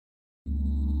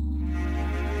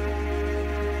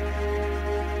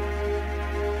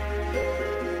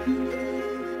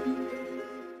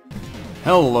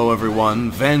Hello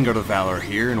everyone, Vanguard of Valor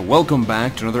here, and welcome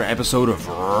back to another episode of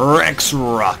Rex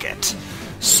Rocket.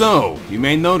 So, you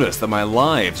may notice that my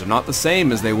lives are not the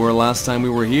same as they were last time we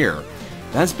were here.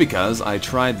 That's because I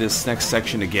tried this next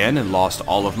section again and lost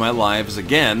all of my lives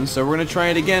again, so we're going to try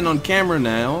it again on camera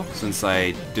now, since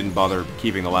I didn't bother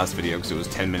keeping the last video because it was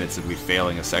 10 minutes of me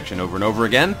failing a section over and over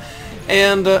again.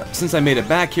 And since I made it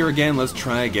back here again, let's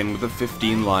try again with the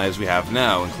 15 lives we have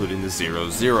now, including the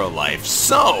 0-0 life.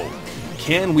 So,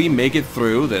 can we make it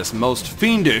through this most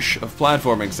fiendish of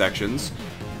platforming sections?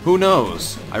 Who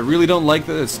knows? I really don't like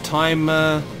that it's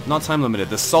not time limited.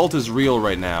 The salt is real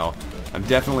right now. I'm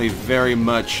definitely very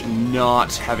much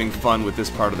not having fun with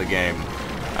this part of the game.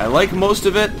 I like most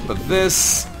of it, but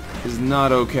this is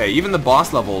not okay. Even the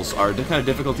boss levels are the kind of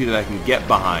difficulty that I can get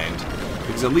behind.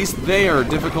 Because at least they are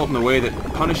difficult in a way that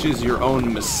punishes your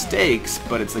own mistakes,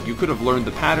 but it's like you could have learned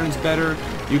the patterns better,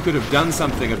 you could have done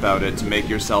something about it to make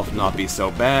yourself not be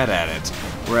so bad at it.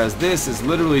 Whereas this is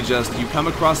literally just, you come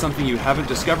across something you haven't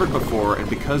discovered before, and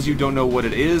because you don't know what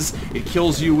it is, it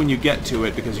kills you when you get to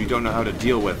it because you don't know how to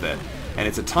deal with it. And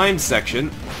it's a timed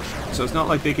section, so it's not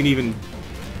like they can even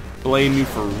blame you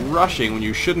for rushing when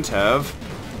you shouldn't have.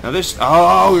 Now this,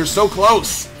 oh, we're so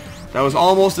close! That was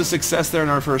almost a success there in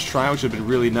our first try, which would have been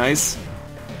really nice.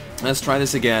 Let's try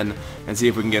this again and see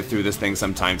if we can get through this thing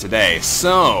sometime today.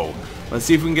 So, let's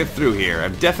see if we can get through here.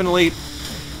 I'm definitely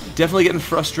getting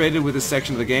frustrated with this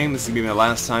section of the game. This is going to be my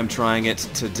last time trying it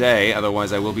today.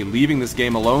 Otherwise, I will be leaving this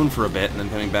game alone for a bit and then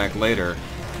coming back later.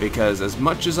 Because as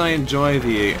much as I enjoy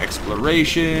the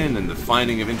exploration and the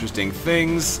finding of interesting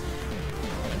things,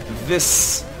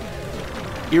 this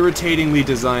irritatingly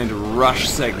designed rush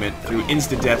segment through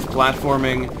insta-death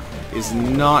platforming is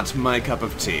not my cup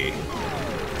of tea.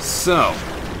 So,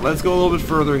 let's go a little bit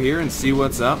further here and see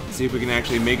what's up, see if we can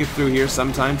actually make it through here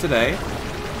sometime today.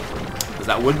 Because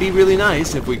that would be really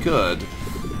nice if we could.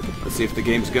 Let's see if the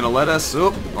game's gonna let us.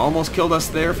 Oh, almost killed us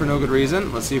there for no good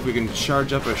reason. Let's see if we can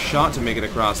charge up a shot to make it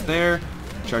across there.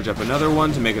 Charge up another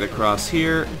one to make it across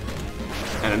here.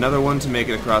 And another one to make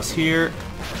it across here.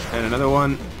 And another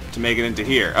one to make it into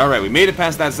here. Alright, we made it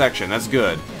past that section. That's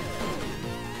good.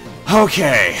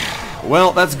 Okay.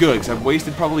 Well, that's good, because I've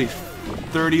wasted probably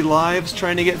 30 lives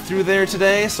trying to get through there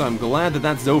today, so I'm glad that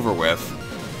that's over with.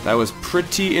 That was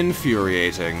pretty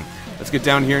infuriating. Let's get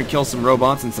down here and kill some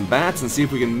robots and some bats and see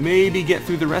if we can maybe get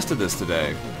through the rest of this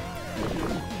today.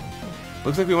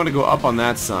 Looks like we want to go up on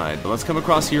that side, but let's come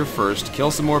across here first,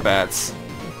 kill some more bats.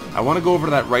 I want to go over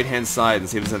to that right-hand side and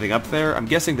see if there's anything up there. I'm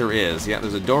guessing there is. Yeah,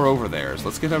 there's a door over there. So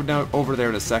let's get over there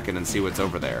in a second and see what's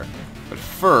over there. But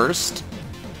first,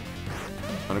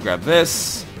 I'm going to grab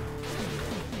this,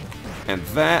 and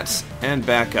that, and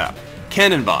back up.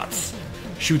 Cannon bots.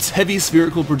 Shoots heavy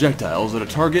spherical projectiles at a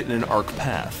target in an arc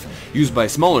path. Used by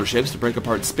smaller ships to break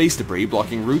apart space debris,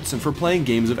 blocking routes, and for playing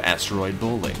games of asteroid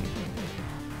bowling.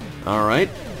 Alright,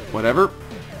 whatever.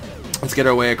 Let's get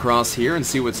our way across here and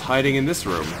see what's hiding in this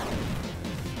room.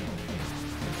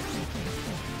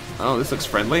 Oh, this looks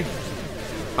friendly.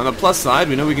 On the plus side,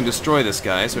 we know we can destroy this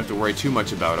guy, so we don't have to worry too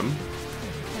much about him.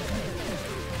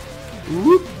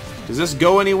 Whoop. Does this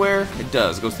go anywhere? It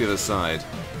does. It goes to the other side.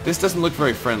 This doesn't look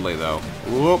very friendly, though.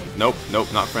 Whoop. Nope,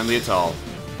 nope, not friendly at all.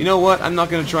 You know what? I'm not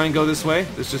going to try and go this way.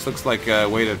 This just looks like a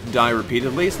way to die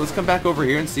repeatedly, so let's come back over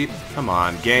here and see... Come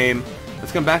on, game.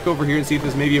 Let's come back over here and see if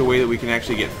there's maybe a way that we can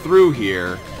actually get through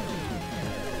here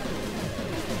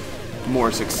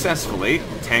more successfully.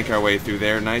 Tank our way through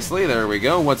there nicely. There we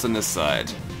go. What's on this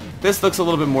side? This looks a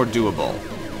little bit more doable.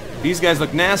 These guys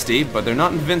look nasty, but they're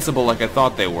not invincible like I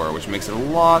thought they were, which makes it a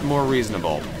lot more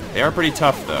reasonable. They are pretty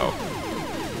tough, though.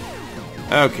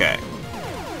 Okay.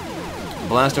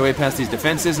 Blast our way past these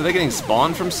defenses. Are they getting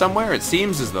spawned from somewhere? It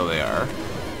seems as though they are,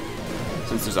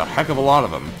 since there's a heck of a lot of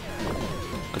them.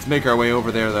 Let's make our way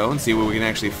over there, though, and see what we can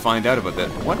actually find out about that.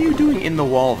 What are you doing in the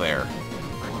wall there?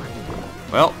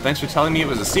 Well, thanks for telling me it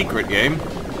was a secret game.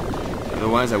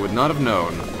 Otherwise, I would not have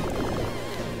known.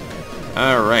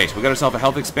 Alright, we got ourselves a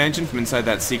health expansion from inside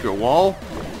that secret wall.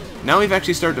 Now we've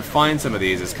actually started to find some of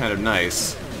these. It's kind of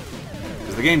nice.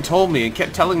 Because the game told me and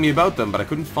kept telling me about them, but I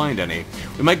couldn't find any.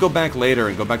 We might go back later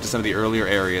and go back to some of the earlier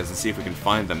areas and see if we can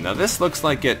find them. Now this looks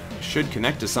like it should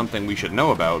connect to something we should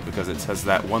know about because it has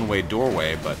that one-way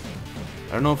doorway, but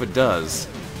I don't know if it does.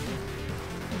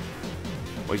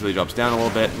 Wait till he drops down a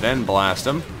little bit, then blast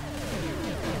him.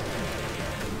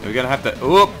 And we're gonna have to...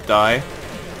 Oop! Die.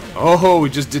 Oh, we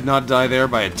just did not die there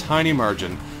by a tiny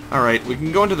margin. Alright, we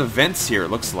can go into the vents here, it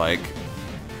looks like.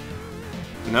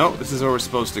 No, this is where we're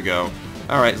supposed to go.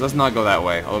 Alright, so let's not go that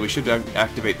way. Although we should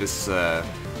activate this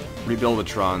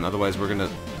Rebuildatron, otherwise we're gonna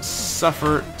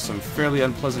suffer some fairly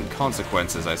unpleasant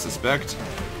consequences, I suspect.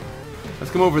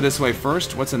 Let's come over this way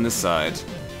first. What's in this side?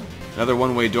 Another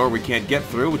one-way door we can't get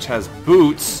through, which has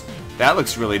boots. That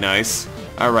looks really nice.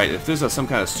 Alright, if there's some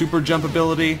kind of super jump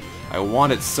ability, I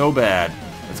want it so bad.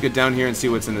 Let's get down here and see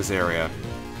what's in this area.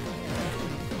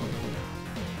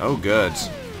 Oh, good.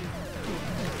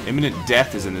 Imminent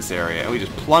death is in this area, and we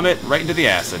just plummet right into the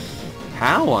acid.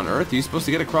 How on earth are you supposed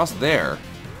to get across there?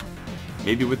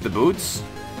 Maybe with the boots?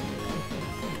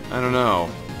 I don't know.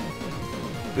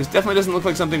 This definitely doesn't look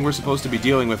like something we're supposed to be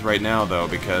dealing with right now, though,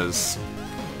 because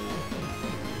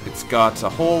it's got a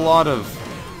whole lot of...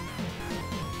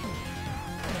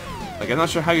 Like, I'm not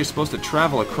sure how you're supposed to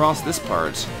travel across this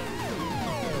part.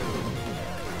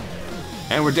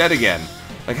 And we're dead again.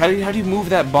 Like, how do you move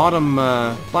that bottom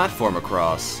platform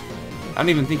across? I don't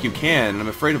even think you can, and I'm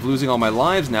afraid of losing all my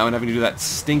lives now and having to do that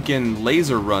stinking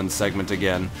laser run segment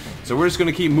again. So we're just going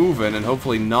to keep moving and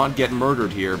hopefully not get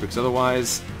murdered here, because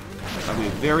otherwise I'll be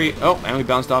very... Oh, and we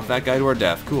bounced off that guy to our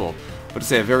death. Cool. But to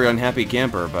say a very unhappy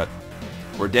camper, but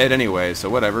we're dead anyway, so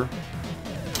whatever.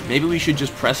 Maybe we should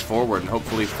just press forward and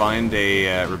hopefully find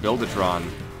a Rebuildatron.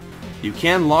 You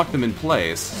can lock them in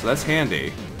place, so that's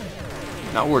handy.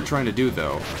 Not what we're trying to do,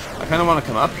 though. I kind of want to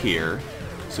come up here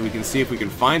so we can see if we can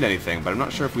find anything, but I'm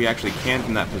not sure if we actually can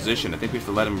from that position. I think we have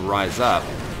to let him rise up,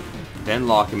 then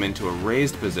lock him into a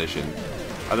raised position.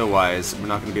 Otherwise, we're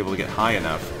not going to be able to get high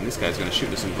enough. And this guy's going to shoot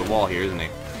us into the wall here, isn't he?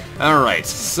 Alright,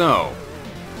 so...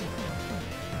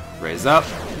 raise up.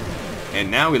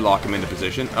 And now we lock him into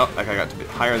position. Oh, that guy got a bit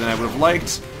higher than I would have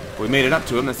liked. We made it up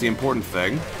to him, that's the important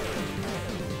thing.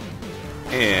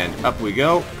 And up we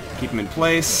go. Keep him in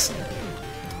place.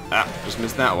 Ah, just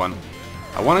missed that one.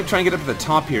 I want to try and get up to the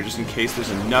top here just in case there's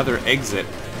another exit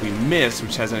we miss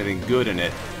which has anything good in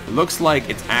it. It looks like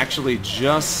it's actually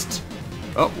just...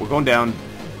 Oh, we're going down.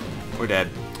 We're dead.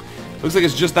 Looks like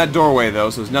it's just that doorway though,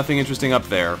 so there's nothing interesting up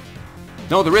there.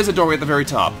 No, there is a doorway at the very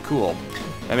top. Cool.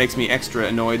 That makes me extra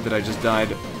annoyed that I just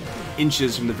died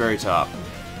inches from the very top.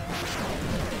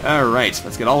 Alright,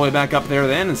 let's get all the way back up there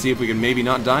then and see if we can maybe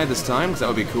not die this time, because that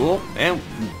would be cool. And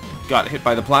got hit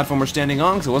by the platform we're standing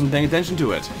on because I wasn't paying attention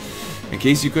to it. In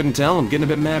case you couldn't tell, I'm getting a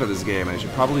bit mad at this game, and I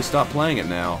should probably stop playing it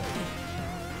now.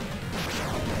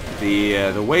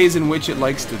 The ways in which it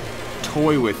likes to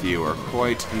toy with you are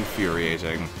quite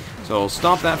infuriating. So we'll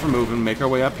stop that from moving, make our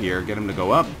way up here, get him to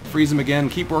go up, freeze him again,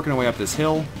 keep working our way up this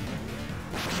hill.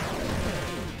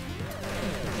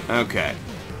 Okay.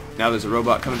 Now there's a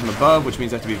robot coming from above, which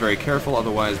means I have to be very careful,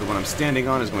 otherwise the one I'm standing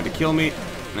on is going to kill me.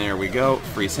 There we go.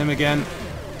 Freeze him again.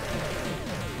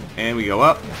 And we go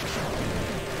up.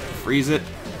 Freeze it.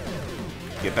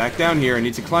 Get back down here. I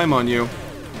need to climb on you.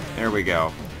 There we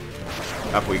go.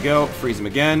 Up we go. Freeze him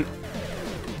again.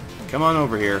 Come on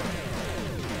over here.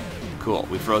 Cool.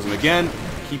 We froze him again.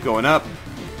 Keep going up.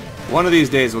 One of these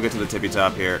days we'll get to the tippy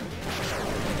top here.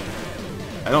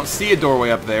 I don't see a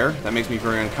doorway up there. That makes me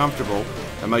very uncomfortable.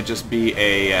 That might just be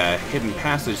a hidden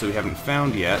passage that we haven't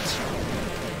found yet.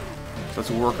 So let's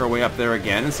work our way up there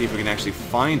again and see if we can actually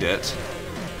find it.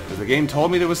 Because the game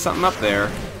told me there was something up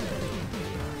there.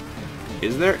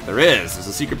 Is there? There is. There's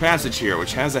a secret passage here,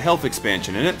 which has a health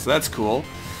expansion in it, so that's cool.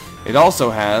 It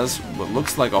also has what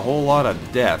looks like a whole lot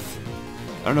of death.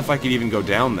 I don't know if I could even go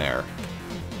down there.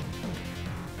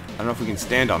 I don't know if we can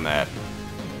stand on that.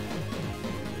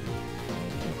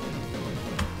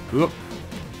 Whoop.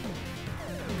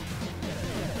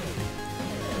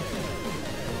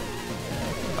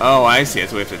 Oh, I see.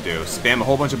 That's what we have to do. Spam a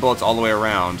whole bunch of bullets all the way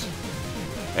around.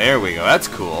 There we go. That's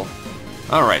cool.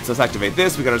 Alright, so let's activate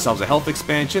this. We got ourselves a health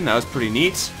expansion. That was pretty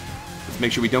neat. Let's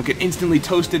make sure we don't get instantly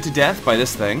toasted to death by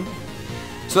this thing.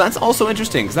 So that's also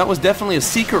interesting, because that was definitely a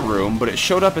secret room, but it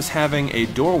showed up as having a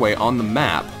doorway on the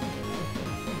map.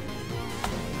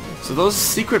 So those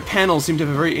secret panels seem to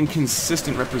have a very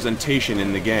inconsistent representation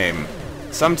in the game.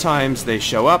 Sometimes they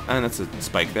show up, and that's a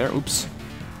spike there, oops.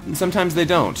 And sometimes they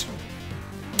don't.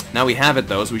 Now we have it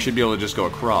though, so we should be able to just go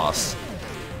across.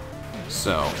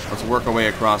 So, let's work our way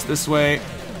across this way,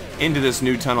 into this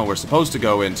new tunnel we're supposed to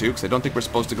go into, because I don't think we're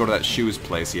supposed to go to that shoes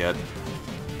place yet.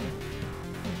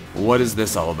 What is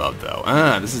this all about though?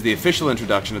 Ah, this is the official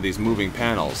introduction of these moving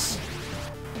panels.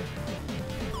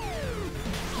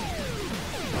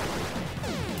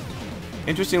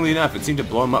 Interestingly enough, it seemed to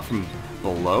blow him up from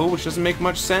below, which doesn't make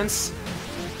much sense.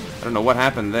 I don't know what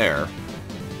happened there.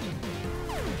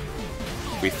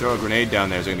 If we throw a grenade down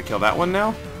there, is it going to kill that one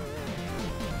now?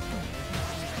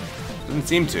 Doesn't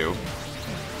seem to.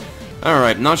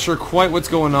 Alright, not sure quite what's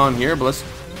going on here, but let's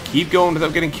keep going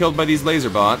without getting killed by these laser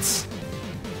bots.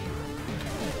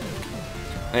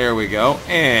 There we go,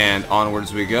 and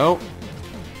onwards we go.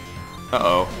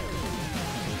 Uh-oh.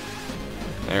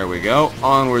 There we go.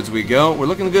 Onwards we go. We're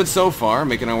looking good so far,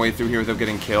 making our way through here without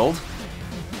getting killed,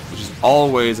 which is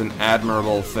always an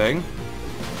admirable thing.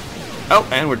 Oh,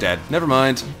 and we're dead. Never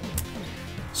mind.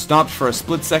 Stopped for a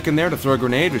split second there to throw a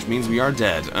grenade, which means we are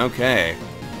dead. Okay.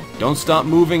 Don't stop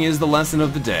moving is the lesson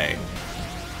of the day.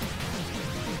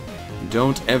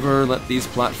 Don't ever let these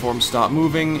platforms stop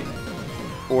moving,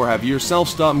 or have yourself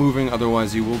stop moving,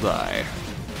 otherwise you will die.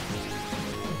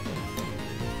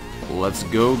 Let's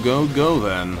go, go, go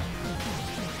then.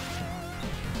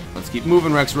 Let's keep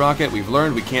moving, Rex Rocket. We've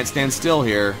learned we can't stand still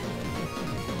here.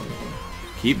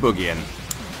 Keep boogieing.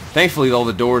 Thankfully, all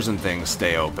the doors and things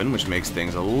stay open, which makes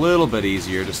things a little bit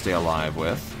easier to stay alive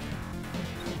with.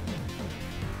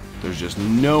 There's just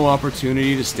no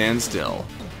opportunity to stand still.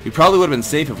 We probably would have been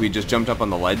safe if we just jumped up on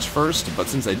the ledge first, but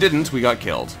since I didn't, we got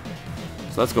killed.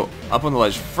 So let's go up on the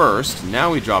ledge first.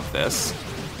 Now we drop this.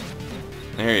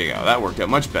 There you go. That worked out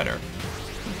much better.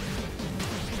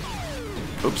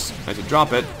 Oops. I had to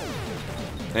drop it.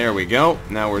 There we go.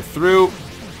 Now we're through.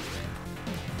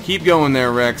 Keep going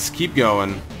there, Rex. Keep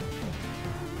going.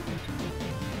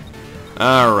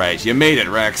 Alright. You made it,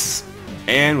 Rex.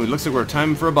 And it looks like we're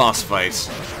time for a boss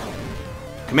fight.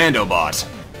 Commando Bot.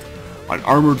 An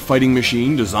armored fighting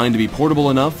machine designed to be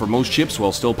portable enough for most ships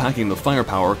while still packing the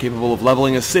firepower capable of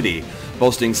leveling a city.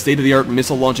 Boasting state-of-the-art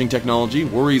missile launching technology,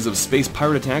 worries of space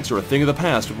pirate attacks are a thing of the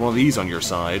past with one of these on your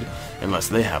side. Unless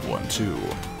they have one, too.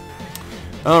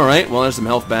 Alright, well there's some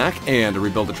health back, and a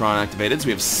Rebuild-a-Tron activated, so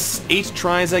we have 8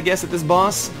 tries, I guess, at this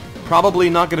boss. Probably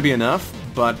not going to be enough,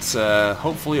 but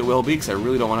hopefully it will be, because I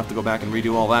really don't want to have to go back and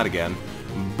redo all that again.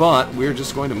 But we're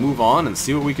just going to move on and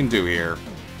see what we can do here.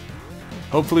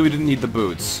 Hopefully we didn't need the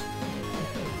boots,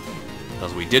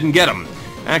 because we didn't get them.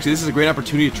 Actually, this is a great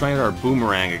opportunity to try out our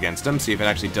boomerang against him, see if it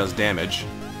actually does damage.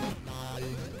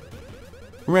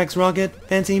 Rex Rocket,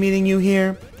 fancy meeting you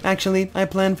here. Actually, I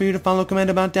planned for you to follow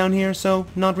Commando Bot down here, so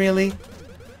not really.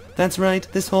 That's right,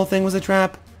 this whole thing was a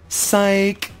trap.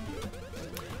 Psych!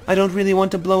 I don't really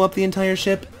want to blow up the entire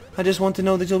ship. I just want to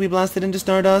know that you'll be blasted into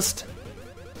stardust.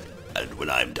 And when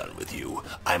I'm done with you,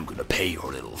 I'm gonna pay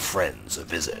your little friends a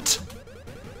visit.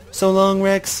 So long,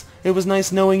 Rex. It was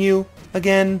nice knowing you.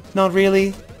 Again, not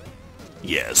really.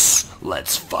 Yes,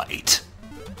 let's fight.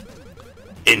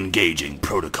 Engaging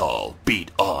protocol.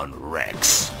 Beat on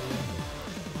Rex.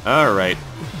 Alright.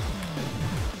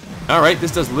 Alright,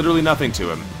 this does literally nothing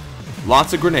to him.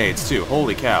 Lots of grenades, too.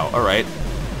 Holy cow. Alright.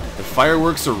 The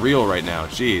fireworks are real right now.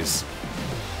 Jeez.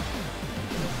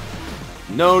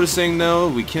 Noticing, though,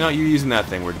 we cannot use using that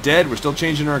thing. We're dead. We're still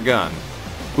changing our gun.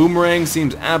 Boomerang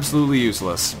seems absolutely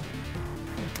useless.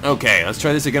 Okay, let's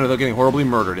try this again without getting horribly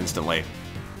murdered instantly.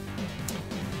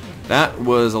 That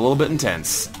was a little bit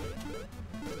intense.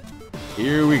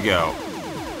 Here we go.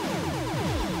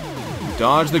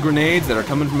 Dodge the grenades that are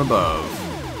coming from above.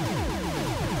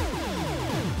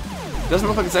 Doesn't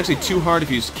look like it's actually too hard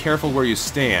if you're careful where you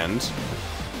stand.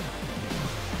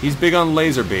 He's big on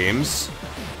laser beams.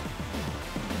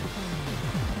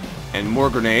 And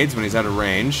more grenades when he's out of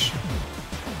range.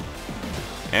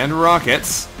 And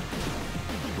rockets.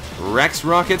 Rex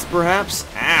rockets, perhaps?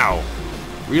 Ow!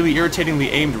 Really irritatingly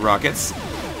aimed rockets.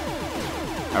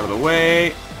 Out of the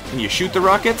way. Can you shoot the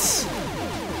rockets?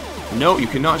 No, you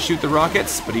cannot shoot the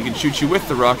rockets, but he can shoot you with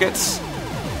the rockets.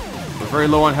 We're very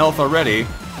low on health already.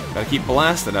 Gotta keep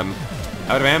blasting him.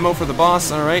 Out of ammo for the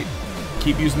boss, alright.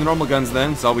 Keep using the normal guns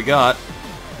then, that's all we got.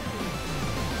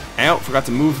 Ow, forgot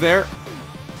to move there.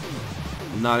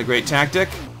 Not a great tactic.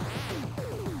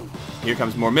 Here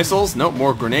comes more missiles. Nope,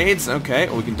 more grenades. Okay,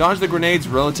 well, we can dodge the grenades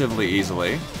relatively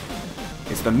easily.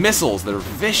 It's the missiles that are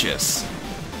vicious,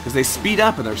 because they speed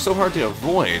up and they're so hard to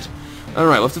avoid.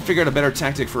 Alright, we'll have to figure out a better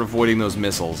tactic for avoiding those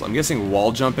missiles. I'm guessing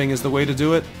wall jumping is the way to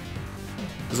do it.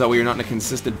 Is that way you're not in a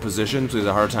consistent position, so there's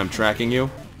a hard time tracking you.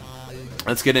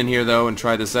 Let's get in here, though, and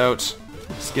try this out.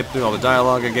 Skip through all the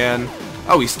dialogue again.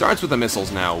 Oh, he starts with the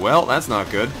missiles now. Well, that's not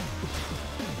good.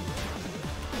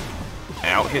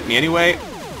 Ow, hit me anyway.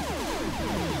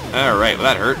 Alright, well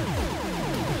that hurt.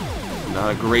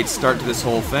 Not a great start to this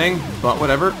whole thing, but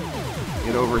whatever.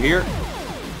 Get over here.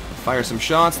 Fire some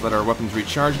shots, let our weapons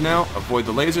recharge now. Avoid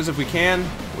the lasers if we can,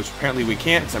 which apparently we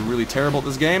can't because I'm really terrible at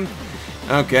this game.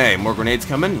 Okay, more grenades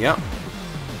coming, yep.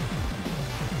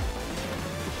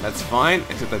 That's fine,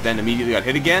 except I then immediately got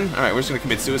hit again. Alright, we're just going to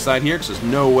commit suicide here because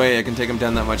there's no way I can take him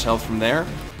down that much health from there.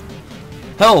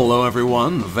 Hello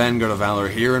everyone, Vanguard of Valor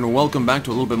here, and welcome back to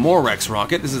a little bit more Rex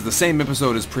Rocket. This is the same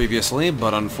episode as previously,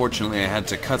 but unfortunately I had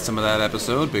to cut some of that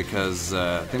episode because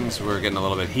things were getting a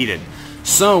little bit heated.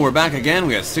 So, we're back again.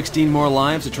 We have 16 more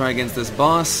lives to try against this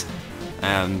boss.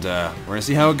 And we're going to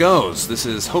see how it goes. This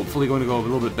is hopefully going to go a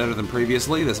little bit better than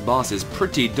previously. This boss is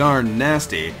pretty darn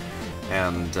nasty.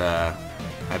 And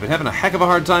I've been having a heck of a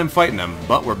hard time fighting him.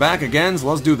 But we're back again, so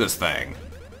let's do this thing.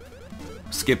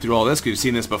 Skip through all this, 'cause we've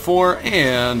seen this before,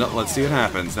 and let's see what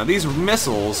happens. Now these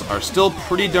missiles are still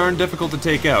pretty darn difficult to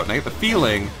take out. And I get the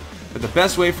feeling that the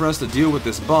best way for us to deal with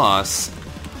this boss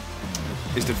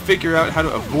is to figure out how to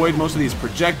avoid most of these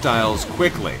projectiles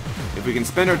quickly. If we can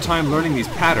spend our time learning these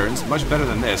patterns, much better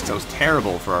than this, because that was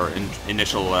terrible for our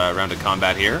initial round of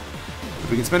combat here. If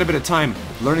we can spend a bit of time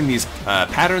learning these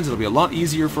patterns, it'll be a lot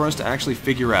easier for us to actually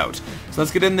figure out. So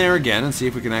let's get in there again and see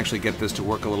if we can actually get this to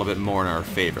work a little bit more in our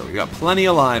favor. We've got plenty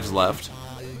of lives left.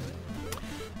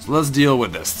 So let's deal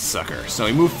with this sucker. So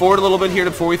we move forward a little bit here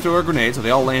before we throw our grenades, so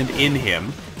they all land in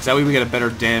him. So that way we get a better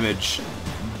damage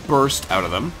burst out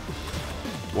of them.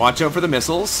 Watch out for the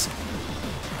missiles.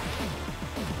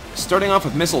 Starting off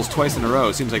with missiles twice in a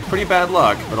row seems like pretty bad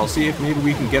luck, but I'll see if maybe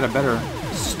we can get a better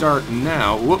start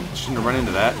now. Whoop, shouldn't have run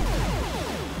into that.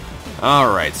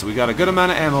 Alright, so we got a good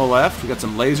amount of ammo left. We got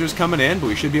some lasers coming in, but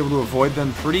we should be able to avoid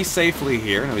them pretty safely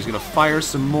here. Now he's going to fire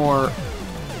some more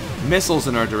missiles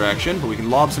in our direction, but we can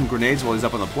lob some grenades while he's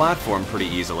up on the platform pretty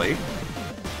easily.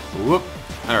 Whoop.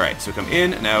 Alright, so come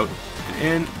in and out and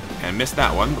in, and missed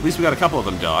that one. At least we got a couple of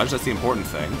them dodged, that's the important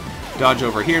thing. Dodge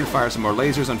over here and fire some more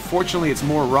lasers. Unfortunately, it's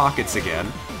more rockets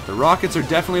again. The rockets are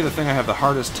definitely the thing I have the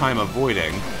hardest time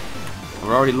avoiding.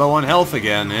 We're already low on health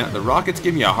again. Yeah, the rockets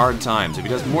give me a hard time. So if he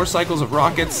does more cycles of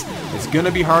rockets, it's going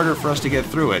to be harder for us to get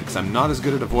through it, because I'm not as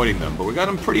good at avoiding them. But we got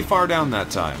him pretty far down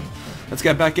that time. Let's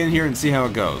get back in here and see how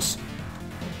it goes.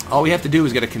 All we have to do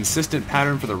is get a consistent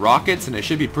pattern for the rockets, and it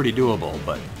should be pretty doable,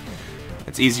 but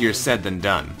it's easier said than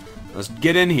done. Let's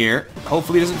get in here.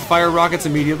 Hopefully he doesn't fire rockets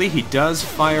immediately. He does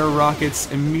fire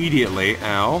rockets immediately.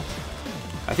 Ow.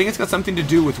 I think it's got something to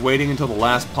do with waiting until the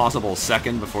last possible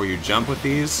second before you jump with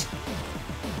these.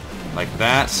 Like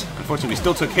that. Unfortunately, we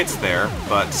still took hits there,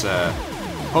 but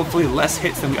hopefully less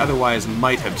hits than we otherwise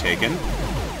might have taken.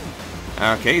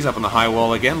 Okay, he's up on the high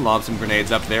wall again. Lob some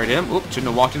grenades up there at him. Oop, shouldn't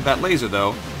have walked into that laser,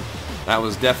 though. That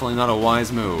was definitely not a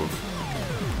wise move.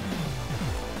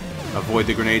 Avoid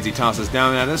the grenades he tosses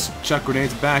down at us, chuck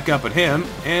grenades back up at him,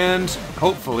 and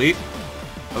hopefully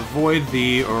avoid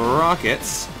the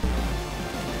rockets.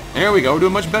 There we go, we're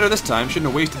doing much better this time. Shouldn't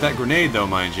have wasted that grenade though,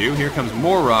 mind you. Here comes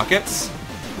more rockets.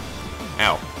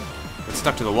 Ow. Got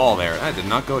stuck to the wall there. That did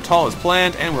not go at all as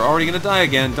planned, and we're already going to die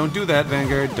again. Don't do that,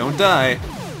 Vanguard. Don't die.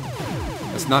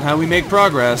 That's not how we make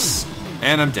progress.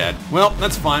 And I'm dead. Well,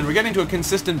 that's fine. We're getting to a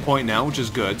consistent point now, which is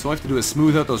good. So all I have to do is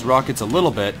smooth out those rockets a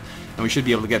little bit, and we should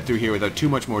be able to get through here without too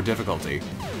much more difficulty.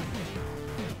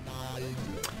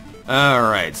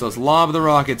 Alright, so let's lob the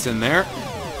rockets in there.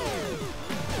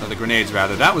 Or the grenades,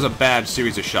 rather. That was a bad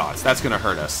series of shots. That's going to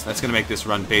hurt us. That's going to make this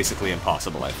run basically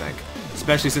impossible, I think.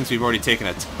 Especially since we've already taken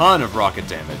a ton of rocket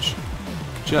damage.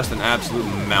 Just an absolute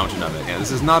mountain of it. Yeah,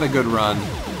 this is not a good run.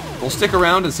 We'll stick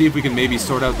around and see if we can maybe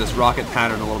sort out this rocket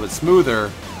pattern a little bit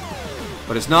smoother,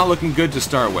 but it's not looking good to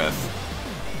start with.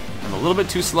 I'm a little bit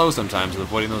too slow sometimes with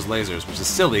avoiding those lasers, which is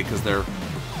silly because they're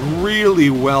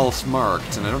really well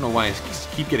marked, and I don't know why I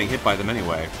keep getting hit by them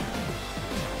anyway.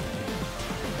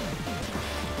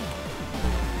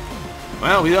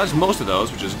 Well, we dodged most of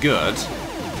those, which is good.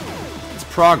 It's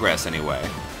progress anyway.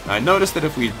 I noticed that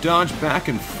if we dodge back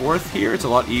and forth here, it's a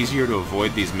lot easier to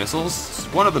avoid these missiles.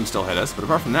 One of them still hit us, but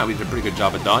apart from that, we did a pretty good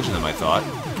job at dodging them, I thought.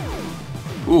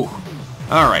 Ooh.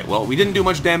 Alright, well, we didn't do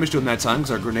much damage to him that time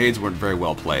because our grenades weren't very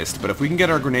well placed, but if we can get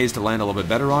our grenades to land a little bit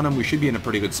better on him, we should be in a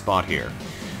pretty good spot here.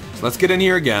 So let's get in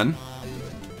here again.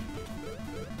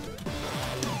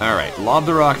 Alright, lob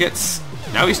the rockets.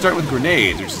 Now he's starting with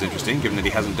grenades, which is interesting, given that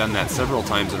he hasn't done that several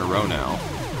times in a row now.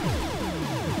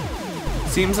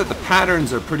 Seems that the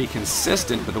patterns are pretty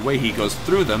consistent, but the way he goes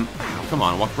through them... Ow, come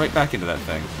on, walk right back into that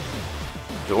thing.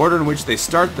 The order in which they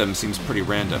start them seems pretty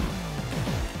random.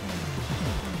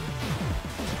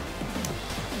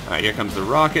 Alright, here comes the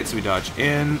rocket, so we dodge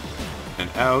in, and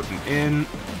out, and in,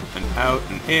 and out,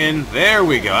 and in. There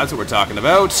we go, that's what we're talking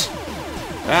about.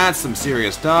 That's some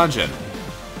serious dodging.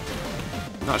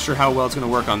 Not sure how well it's going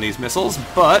to work on these missiles,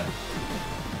 but...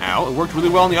 Ow, it worked really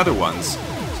well on the other ones.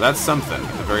 So that's something,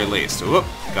 at the very least. Whoop,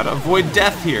 gotta avoid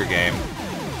death here, game.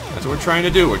 That's what we're trying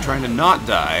to do. We're trying to not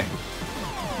die.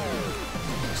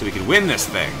 So we can win this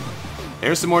thing.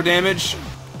 There's some more damage.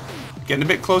 Getting a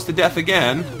bit close to death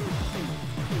again.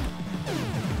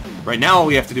 Right now all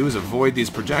we have to do is avoid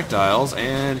these projectiles,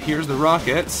 and here's the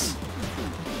rockets.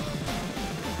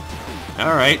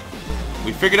 Alright.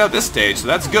 We figured out this stage, so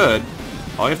that's good.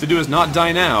 All you have to do is not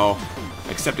die now,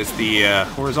 Except it's the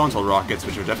horizontal rockets,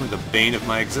 which are definitely the bane of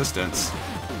my existence.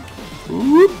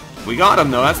 Whoop. We got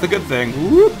him, though. That's the good thing.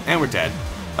 Whoop. And we're dead.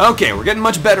 Okay, we're getting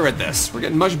much better at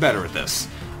this.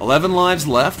 11 lives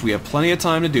left. We have plenty of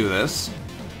time to do this.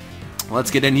 Let's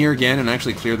get in here again and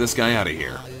actually clear this guy out of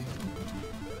here.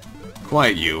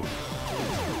 Quiet you.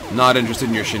 Not interested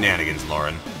in your shenanigans,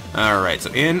 Lauren. Alright,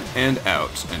 so in and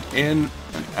out, and in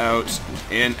and out,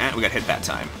 and in, and we got hit that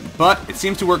time. But it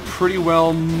seems to work pretty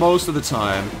well most of the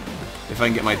time, if I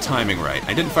can get my timing right.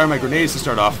 I didn't fire my grenades to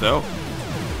start off, though,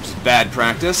 which is bad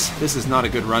practice. This is not a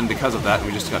good run because of that, and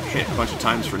we just got hit a bunch of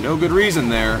times for no good reason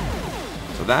there.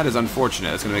 So that is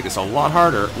unfortunate. It's going to make this a lot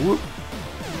harder. Whoop.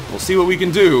 We'll see what we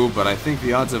can do, but I think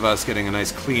the odds of us getting a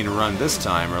nice clean run this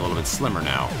time are a little bit slimmer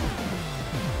now.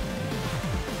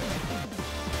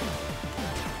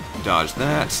 Dodge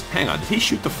that. Hang on, did he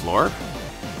shoot the floor?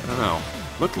 I don't know.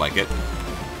 Looked like it.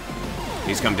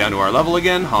 He's come down to our level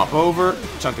again, hop over,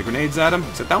 chuck the grenades at him,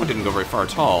 except that one didn't go very far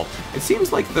at all. It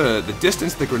seems like the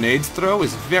distance the grenades throw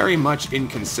is very much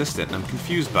inconsistent, and I'm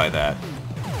confused by that.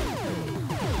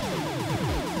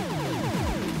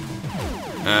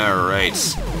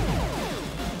 Alright.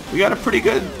 We got a pretty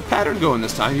good pattern going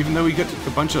this time, even though we got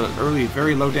a bunch of early,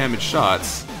 very low damage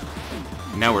shots.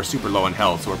 Now we're super low in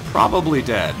health, so we're probably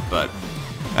dead, but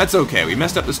that's okay. We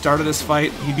messed up the start of this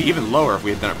fight. He'd be even lower if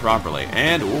we had done it properly.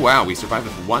 And, oh, wow, we survived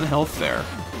with 1 health there.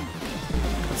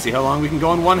 Let's see how long we can go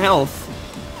on 1 health.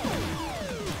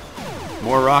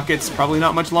 More rockets, probably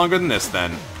not much longer than this,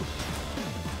 then.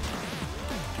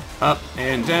 Up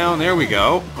and down, there we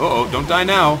go. Uh-oh, don't die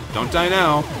now. Don't die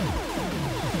now.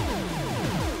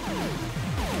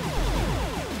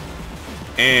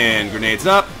 And grenades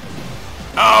up.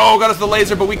 Oh, got us the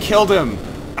laser, but we killed him.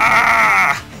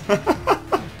 Ah!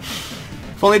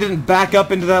 If only I didn't back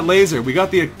up into that laser. We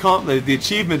got the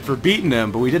achievement for beating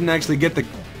him, but we didn't actually get to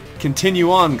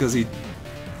continue on because he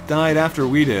died after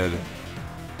we did.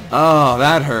 Oh,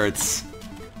 that hurts.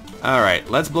 Alright,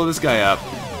 let's blow this guy up.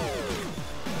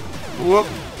 Whoop.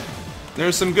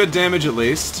 There's some good damage at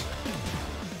least.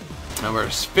 And we're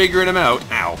figuring him out.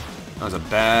 Ow. That was a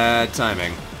bad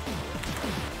timing.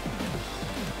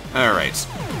 Alright.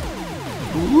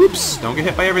 Whoops. Don't get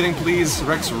hit by everything, please,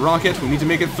 Rex Rocket. We need to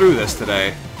make it through this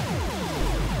today.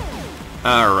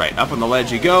 Alright, up on the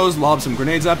ledge he goes. Lob some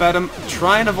grenades up at him.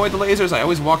 Try and avoid the lasers. I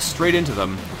always walk straight into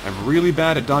them. I'm really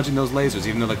bad at dodging those lasers,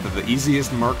 even though like the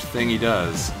easiest marked thing he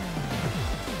does.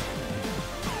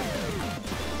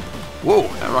 Whoa,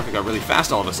 that rocket got really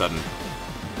fast all of a sudden.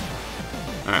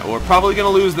 Alright, well, we're probably going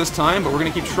to lose this time, but we're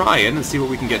going to keep trying and see what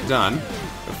we can get done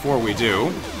before we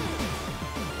do.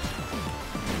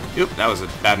 Oop, that was a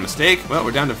bad mistake. Well,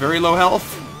 we're down to very low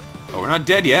health. But we're not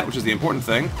dead yet, which is the important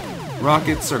thing.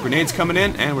 Rockets or grenades coming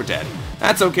in, and we're dead.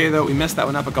 That's okay, though. We messed that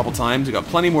one up a couple times. We got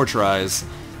plenty more tries.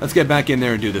 Let's get back in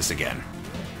there and do this again.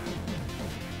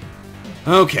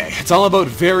 Okay, it's all about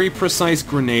very precise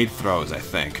grenade throws, I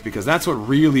think, because that's what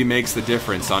really makes the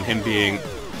difference on him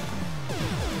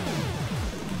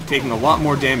taking a lot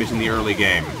more damage in the early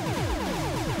game.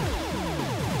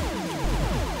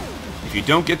 If you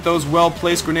don't get those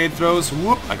well-placed grenade throws,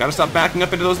 whoop, I gotta stop backing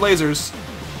up into those lasers.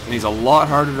 And he's a lot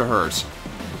harder to hurt.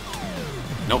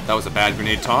 Nope, that was a bad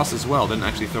grenade toss as well. Didn't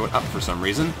actually throw it up for some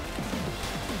reason.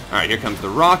 Alright, here comes the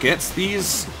rockets.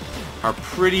 These are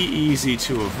pretty easy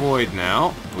to avoid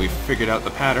now. We've figured out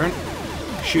the pattern.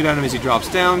 Shoot at him as he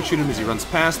drops down, shoot him as he runs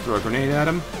past, throw a grenade at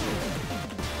him.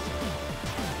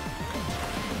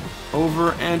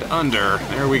 Over and under.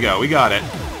 There we go, we got it.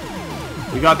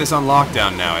 We got this on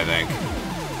lockdown now, I think.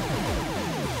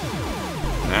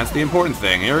 That's the important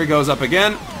thing. Here he goes up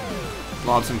again.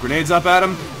 Lob some grenades up at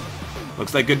him.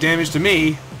 Looks like good damage to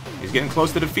me. He's getting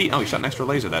close to defeat. Oh, he shot an extra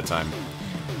laser that time.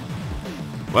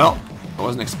 Well, I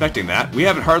wasn't expecting that. We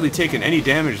haven't hardly taken any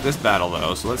damage this battle,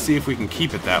 though, so let's see if we can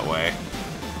keep it that way.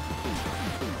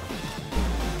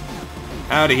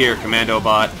 Out of here, Commando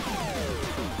Bot.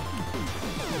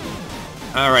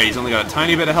 Alright, he's only got a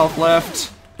tiny bit of health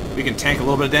left. We can tank a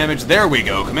little bit of damage. There we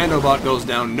go. Commando Bot goes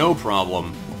down, no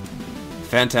problem.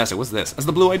 Fantastic. What's this? That's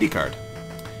the blue ID card.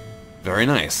 Very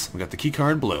nice. We got the key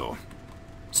card blue.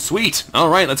 Sweet.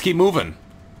 Alright, let's keep moving.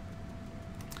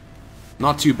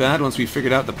 Not too bad once we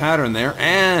figured out the pattern there.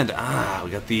 And,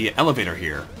 we got the elevator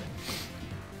here.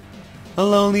 A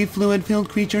lowly fluid-filled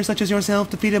creature such as yourself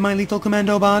defeated my lethal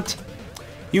Commando Bot.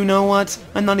 You know what?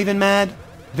 I'm not even mad.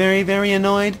 Very, very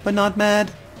annoyed, but not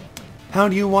mad. How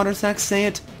do you water sacks say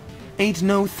it? Ain't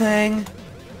no thing.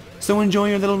 So enjoy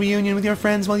your little reunion with your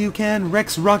friends while you can,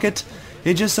 Rex Rocket.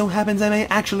 It just so happens I may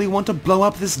actually want to blow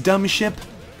up this dumb ship.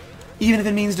 Even if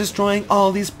it means destroying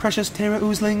all these precious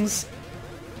Terra-Oozlings.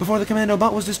 Before the commando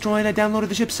bot was destroyed, I downloaded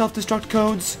the ship's self-destruct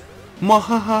codes.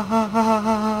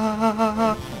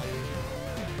 Mwahahahahahaha.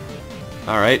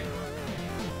 Alright.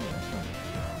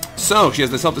 So, she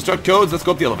has the self-destruct codes. Let's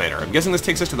go up the elevator. I'm guessing this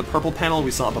takes us to the purple panel we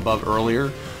saw up above earlier,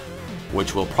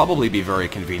 which will probably be very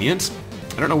convenient.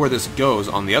 I don't know where this goes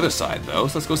on the other side, though,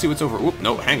 so let's go see what's over... Oop,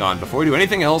 no, hang on. Before we do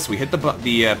anything else, we hit the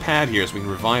pad here so we can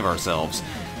revive ourselves.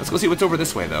 Let's go see what's over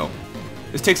this way, though.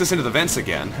 This takes us into the vents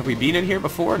again. Have we been in here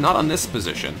before? Not on this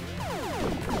position.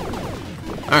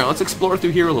 Alright, let's explore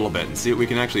through here a little bit and see what we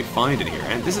can actually find in here.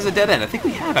 And this is a dead end. I think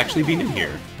we have actually been in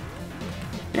here.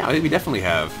 Yeah, I think we definitely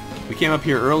have. We came up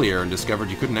here earlier and discovered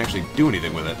you couldn't actually do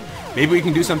anything with it. Maybe we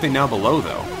can do something now below,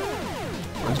 though.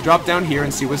 Let's drop down here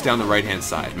and see what's down the right-hand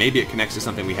side. Maybe it connects to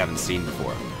something we haven't seen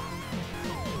before.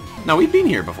 No, we've been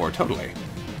here before, totally.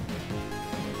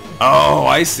 Oh,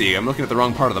 I see. I'm looking at the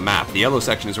wrong part of the map. The yellow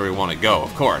section is where we want to go,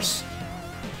 of course.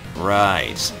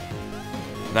 Right.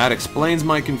 That explains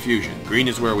my confusion. Green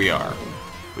is where we are.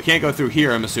 We can't go through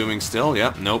here, I'm assuming, still.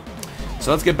 Yep, nope. So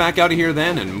let's get back out of here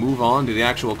then and move on to the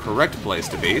actual correct place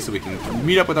to be so we can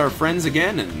meet up with our friends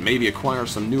again and maybe acquire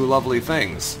some new lovely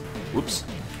things. Whoops.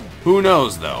 Who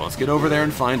knows, though? Let's get over there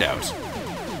and find out.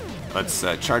 Let's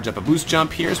charge up a boost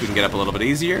jump here so we can get up a little bit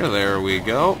easier. There we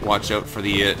go. Watch out for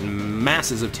the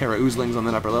masses of Terra-Oozlings on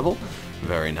that upper level.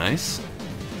 Very nice.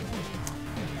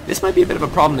 This might be a bit of a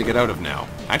problem to get out of now.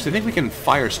 Actually, I think we can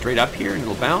fire straight up here and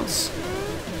it'll bounce.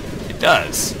 It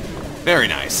does. Very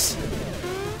nice.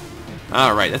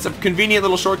 Alright, that's a convenient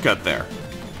little shortcut there.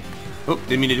 Oop,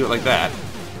 didn't mean to do it like that.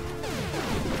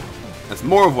 That's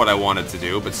more of what I wanted to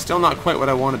do, but still not quite what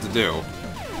I wanted to do.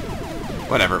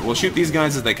 Whatever, we'll shoot these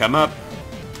guys as they come up.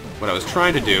 What I was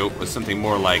trying to do was something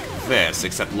more like this,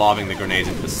 except lobbing the grenades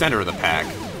into the center of the pack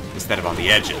instead of on the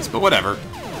edges. But whatever.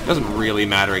 It doesn't really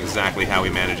matter exactly how we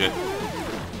manage it.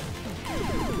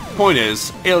 Point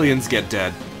is, aliens get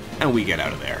dead, and we get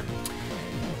out of there.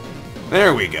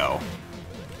 There we go.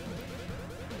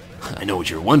 I know what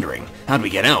you're wondering. How'd we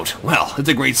get out? Well, it's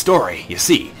a great story. You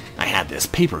see, I had this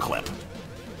paperclip.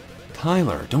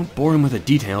 Tyler, don't bore him with the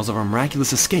details of our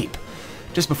miraculous escape.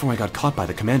 Just before I got caught by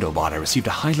the commando bot, I received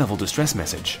a high-level distress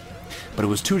message. But it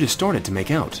was too distorted to make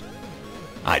out.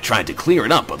 I tried to clear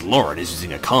it up, but Lauren is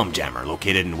using a comm jammer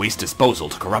located in waste disposal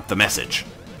to corrupt the message.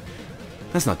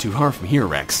 That's not too far from here,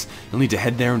 Rex. You'll need to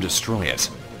head there and destroy it.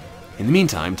 In the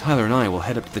meantime, Tyler and I will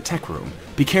head up to the tech room.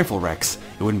 Be careful, Rex.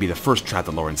 It wouldn't be the first trap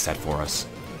that Lauren set for us.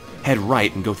 Head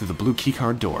right and go through the blue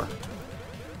keycard door.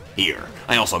 Here,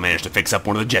 I also managed to fix up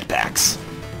one of the jetpacks.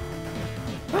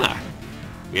 Ah,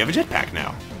 we have a jetpack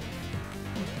now.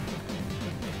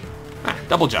 Ah,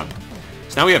 double jump.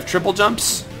 So now we have triple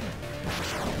jumps.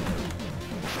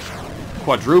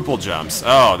 Quadruple jumps.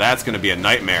 Oh, that's going to be a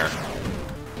nightmare.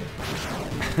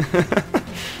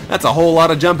 That's a whole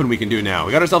lot of jumping we can do now.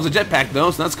 We got ourselves a jetpack,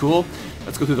 though, so that's cool.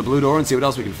 Let's go through the blue door and see what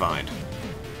else we can find.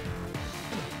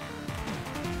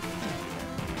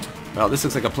 Well, this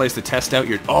looks like a place to test out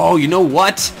your... Oh, you know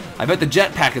what? I bet the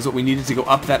jetpack is what we needed to go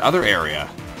up that other area.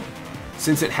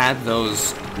 Since it had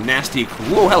those nasty...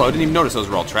 Whoa, hello, I didn't even notice those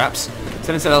were all traps.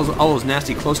 Since it had all those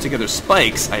nasty close-together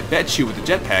spikes, I bet you with the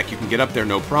jetpack you can get up there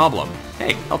no problem.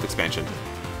 Hey, health expansion.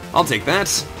 I'll take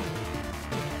that.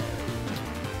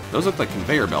 Those look like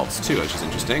conveyor belts, too, which is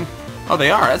interesting. Oh, they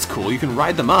are. That's cool. You can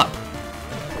ride them up.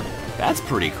 That's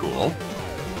pretty cool.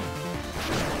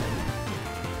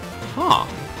 Huh.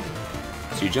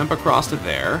 So you jump across to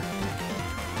there.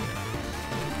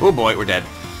 Oh boy, we're dead.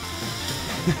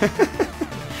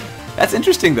 That's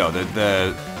interesting, though.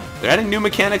 They're adding new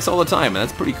mechanics all the time, and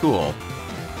that's pretty cool.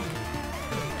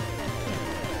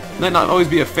 Might not always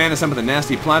be a fan of some of the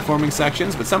nasty platforming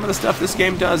sections, but some of the stuff this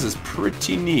game does is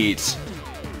pretty neat.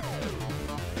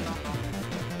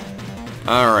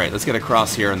 Alright, let's get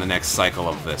across here in the next cycle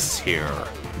of this here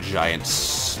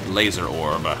giant laser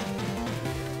orb.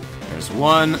 There's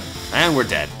one, and we're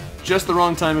dead. Just the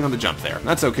wrong timing on the jump there.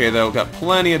 That's okay, though. Got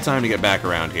plenty of time to get back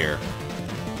around here.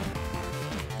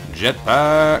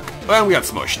 Jetpack. Well, we got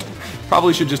smushed.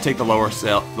 Probably should just take the lower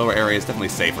area. It's definitely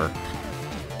safer.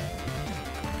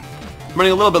 I'm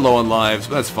running a little bit low on lives,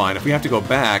 but that's fine. If we have to go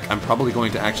back, I'm probably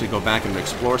going to actually go back and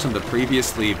explore some of the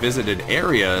previously visited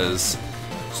areas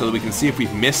so that we can see if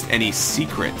we've missed any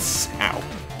secrets. Ow.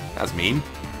 That's mean.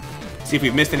 See if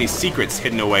we've missed any secrets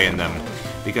hidden away in them.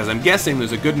 Because I'm guessing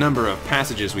there's a good number of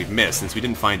passages we've missed since we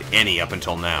didn't find any up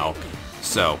until now.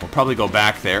 So, we'll probably go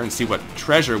back there and see what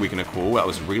treasure we can acquire. That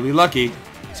was really lucky.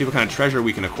 See what kind of treasure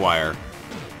we can acquire.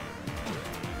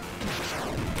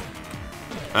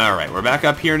 Alright, we're back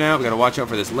up here now. We gotta watch out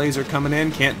for this laser coming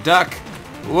in. Can't duck.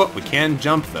 Whoop, we can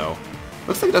jump though.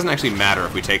 Looks like it doesn't actually matter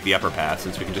if we take the upper path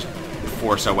since we can just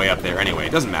force our way up there anyway.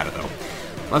 It doesn't matter, though.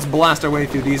 Let's blast our way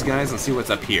through these guys and see what's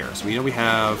up here. So we know we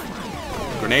have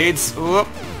grenades. Oop.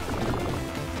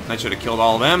 That should have killed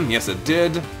all of them. Yes, it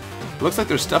did. It looks like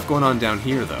there's stuff going on down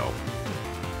here, though.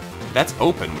 That's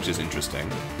open, which is interesting.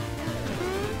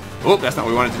 Oh, that's not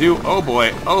what we wanted to do. Oh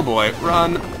boy,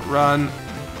 run, run.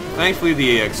 Thankfully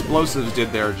the explosives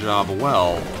did their job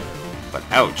well, but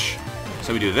ouch.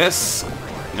 So we do this.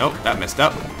 Nope, that messed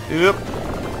up. Yep.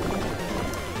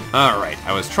 Alright,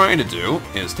 I was trying to do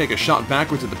is take a shot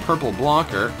backwards at the purple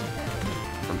blocker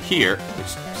from here, which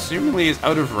seemingly is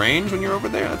out of range when you're over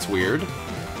there. That's weird.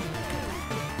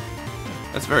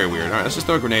 That's very weird. Alright, let's just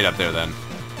throw a grenade up there then.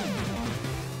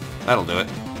 That'll do it.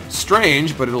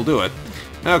 Strange, but it'll do it.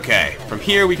 Okay, from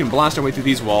here we can blast our way through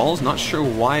these walls. Not sure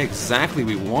why exactly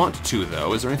we want to,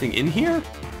 though. Is there anything in here?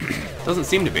 Doesn't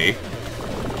seem to be.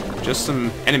 Just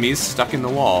some enemies stuck in the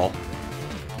wall.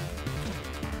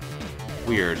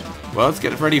 Weird. Well, let's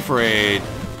get ready for a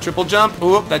triple jump.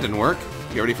 Oop, that didn't work.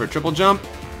 Get ready for a triple jump.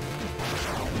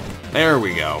 There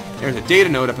we go. There's a data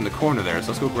node up in the corner there, so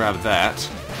let's go grab that.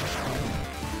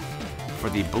 For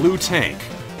the blue tank.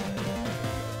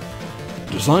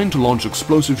 Designed to launch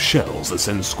explosive shells that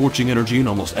send scorching energy in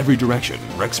almost every direction,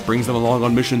 Rex brings them along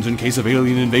on missions in case of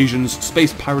alien invasions,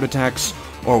 space pirate attacks,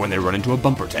 or when they run into a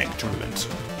bumper tank tournament.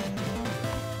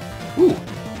 Ooh,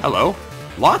 hello.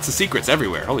 Lots of secrets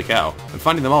everywhere. Holy cow. I'm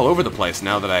finding them all over the place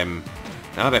now that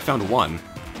I found one.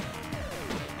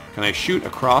 Can I shoot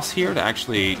across here to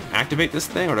actually activate this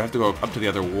thing, or do I have to go up to the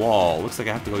other wall? Looks like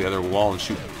I have to go to the other wall and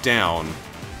shoot down.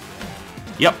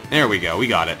 Yep, there we go. We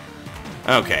got it.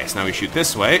 Okay, so now we shoot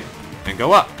this way and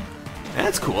go up.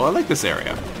 That's cool. I like this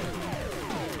area.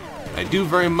 I do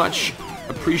very much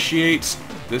appreciate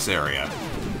this area.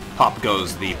 Pop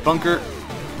goes the bunker.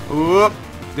 Whoop!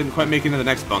 Didn't quite make it into the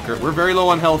next bunker. We're very low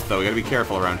on health, though. We gotta be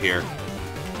careful around here.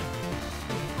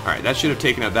 Alright, that should have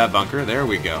taken out that bunker. There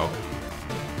we go.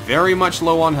 Very much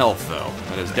low on health, though.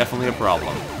 That is definitely a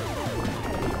problem.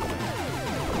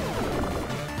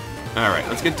 Alright,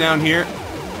 let's get down here.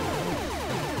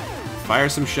 Fire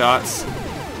some shots.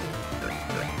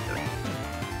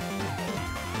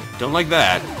 Don't like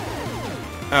that.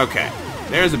 Okay.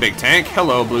 There's a big tank.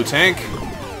 Hello, blue tank.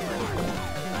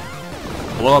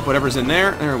 Blow up whatever's in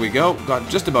there. There we go. Got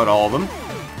just about all of them.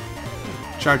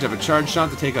 Charge up a charge shot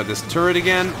to take out this turret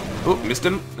again. Oop, missed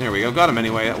him. There we go. Got him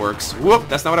anyway. That works. Whoop,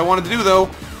 that's not what I wanted to do, though.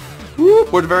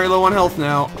 Whoop, we're very low on health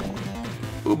now.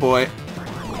 Oh boy.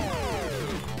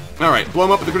 Alright, blow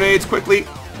him up with the grenades quickly.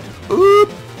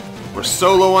 Oop. We're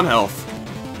so low on health.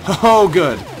 Oh,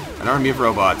 good. An army of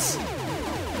robots.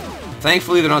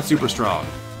 Thankfully, they're not super strong.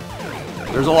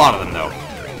 There's a lot of them, though.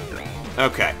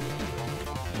 Okay.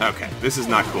 Okay, this is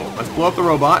not cool. Let's blow up the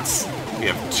robots. We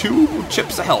have 2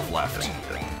 chips of health left.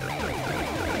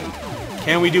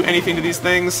 Can we do anything to these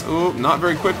things? Ooh, not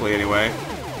very quickly, anyway.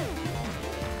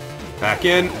 Back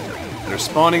in. They're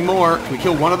spawning more. Can we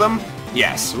kill one of them?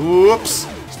 Yes. Oops.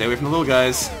 Stay away from the little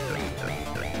guys.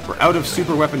 We're out of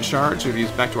super weapon charge, so we've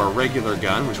used back to our regular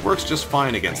gun, which works just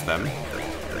fine against them.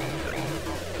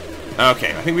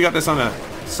 Okay, I think we got this on a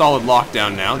solid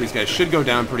lockdown now. These guys should go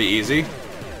down pretty easy.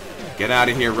 Get out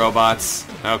of here, robots.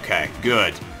 Okay,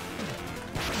 good.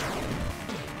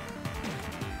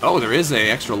 Oh, there is a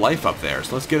extra life up there,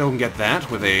 so let's go and get that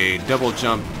with a double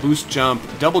jump, boost jump,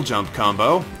 double jump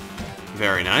combo.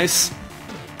 Very nice.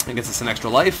 It gets us an extra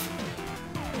life.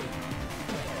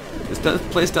 This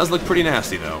place does look pretty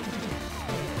nasty, though.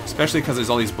 Especially because there's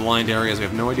all these blind areas we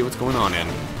have no idea what's going on in.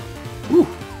 Whew,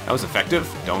 that was effective.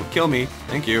 Don't kill me.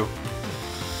 Thank you.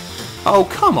 Oh,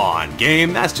 come on,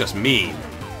 game. That's just mean.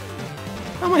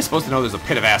 How am I supposed to know there's a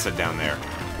pit of acid down there?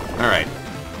 Alright.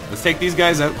 Let's take these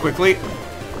guys out quickly.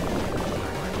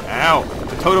 Ow!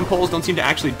 The totem poles don't seem to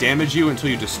actually damage you until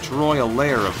you destroy a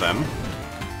layer of them.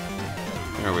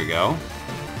 There we go.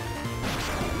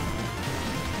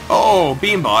 Oh,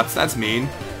 beambots, that's mean.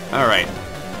 Alright.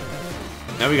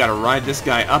 Now we gotta ride this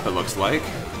guy up, it looks like.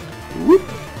 Whoop!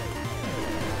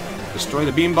 Destroy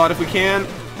the beambot if we can.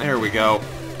 There we go.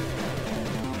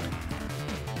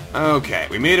 Okay,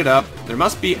 we made it up. There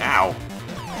must be... Ow!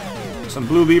 Some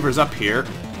blue levers up here.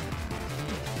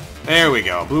 There we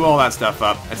go. Blew all that stuff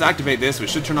up. Let's activate this. We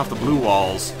should turn off the blue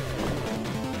walls.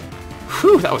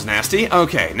 Whew, that was nasty.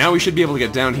 Okay, now we should be able to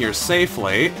get down here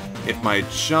safely. If my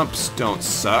jumps don't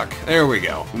suck. There we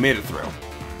go. We made it through.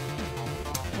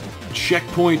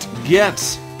 Checkpoint get.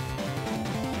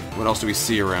 What else do we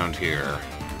see around here?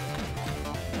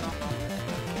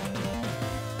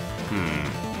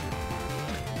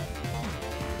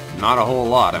 Not a whole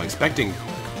lot. I'm expecting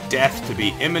death to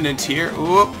be imminent here.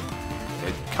 Oop.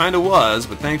 Kinda was,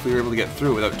 but thankfully we were able to get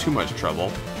through without too much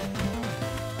trouble.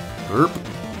 Burp.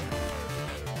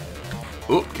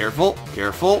 Oh, careful,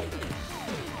 careful.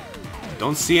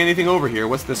 Don't see anything over here.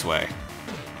 What's this way?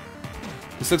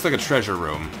 This looks like a treasure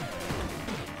room.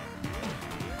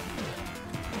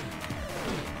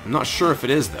 I'm not sure if it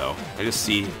is, though. I just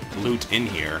see loot in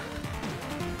here.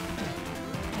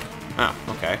 Oh,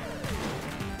 okay.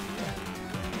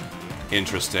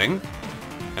 Interesting.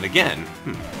 And again,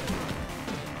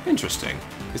 interesting.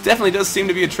 This definitely does seem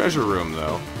to be a treasure room,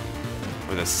 though.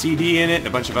 With a CD in it and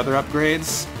a bunch of other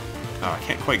upgrades. Oh, I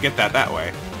can't quite get that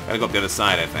way. Gotta go up the other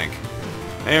side, I think.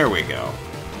 There we go.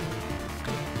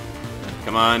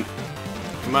 Come on.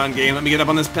 Come on, game. Let me get up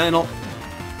on this panel.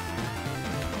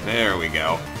 There we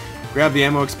go. Grab the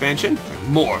ammo expansion.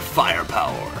 More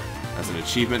firepower. That's an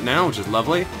achievement now, which is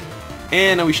lovely.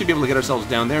 And we should be able to get ourselves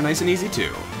down there nice and easy,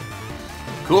 too.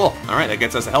 Cool. Alright, that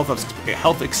gets us a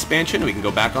health expansion, and we can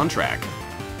go back on track.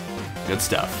 Good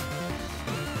stuff.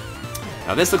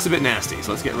 Now this looks a bit nasty,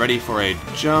 so let's get ready for a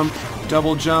jump,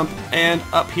 double jump, and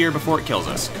up here before it kills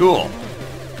us. Cool.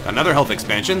 Another health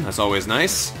expansion. That's always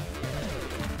nice.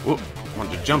 Whoop.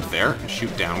 Wanted to jump there and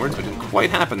shoot downwards, but it didn't quite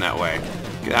happen that way.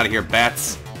 Get out of here,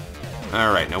 bats.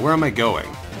 Alright, now where am I going?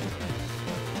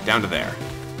 Down to there.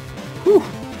 Whew.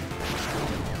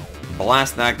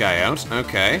 Blast that guy out.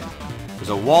 Okay. There's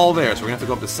a wall there, so we're going to have to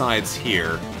go up the sides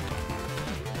here.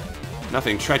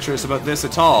 Nothing treacherous about this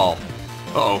at all.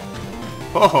 Uh-oh.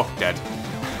 Oh, dead.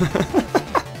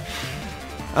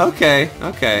 Okay,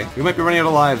 okay. We might be running out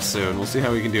of lives soon. We'll see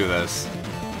how we can do this.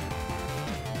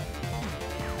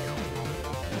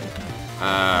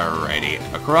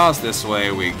 Alrighty. Across this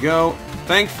way we go.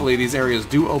 Thankfully, these areas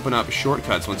do open up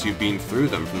shortcuts once you've been through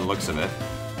them from the looks of it.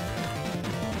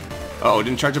 Uh-oh,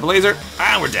 didn't charge up a laser.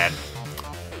 Ah, we're dead.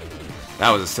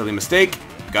 That was a silly mistake.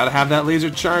 Gotta have that laser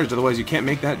charged, otherwise you can't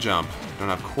make that jump. Don't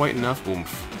have quite enough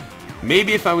oomph.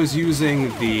 Maybe if I was using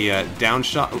the down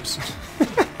shot... Oops.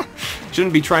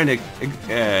 Shouldn't be trying to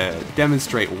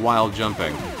demonstrate while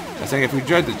jumping. I was saying if we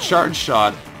tried the charge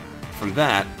shot from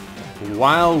that,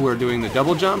 while we're doing the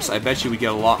double jumps, I bet you we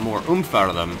get a lot more oomph out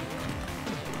of them.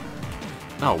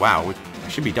 Oh, wow. I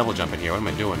should be double jumping here. What am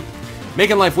I doing?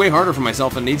 Making life way harder for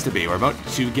myself than it needs to be. We're about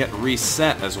to get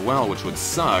reset as well, which would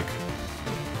suck.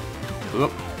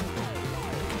 Oop.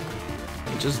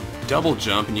 Just double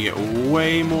jump and you get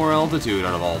way more altitude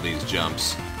out of all these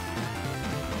jumps.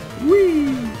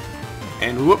 Whee!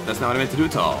 And whoop, that's not what I meant to do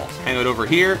at all. Hang it over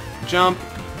here, jump,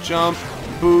 jump,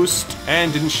 boost,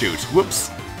 and didn't shoot. Whoops.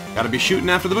 Gotta be shooting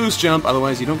after the boost jump,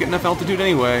 otherwise you don't get enough altitude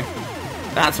anyway.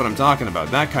 That's what I'm talking about.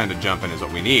 That kind of jumping is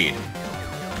what we need.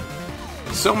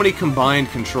 So many combined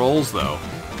controls, though.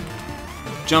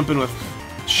 Jumping with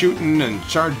shooting and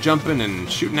charge jumping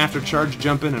and shooting after charge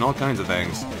jumping and all kinds of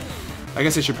things. I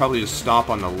guess I should probably just stop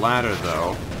on the ladder,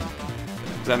 though.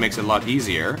 That makes it a lot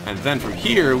easier. And then from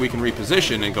here, we can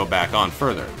reposition and go back on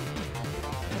further.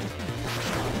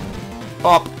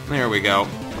 Pop! There we go.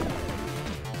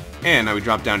 And now we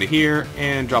drop down to here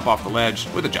and drop off the ledge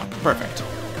with a jump. Perfect.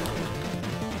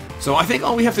 So I think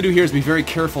all we have to do here is be very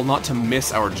careful not to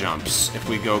miss our jumps. If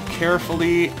we go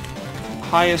carefully,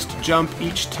 highest jump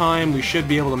each time, we should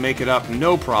be able to make it up,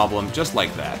 no problem, just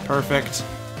like that. Perfect.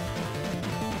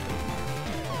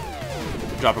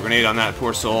 Drop a grenade on that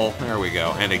poor soul. There we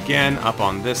go. And again, up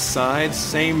on this side,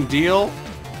 same deal.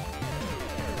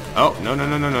 Oh, no, no,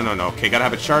 no, no, no, no, no. Okay, gotta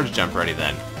have a charge jump ready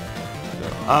then. Go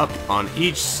up on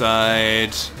each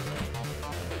side.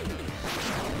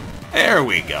 There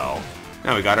we go.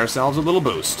 Now we got ourselves a little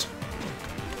boost.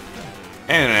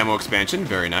 And an ammo expansion,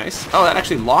 very nice. Oh, that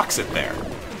actually locks it there.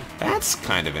 That's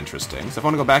kind of interesting. So if I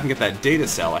want to go back and get that data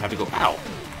cell, I have to go, ow,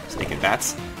 snake and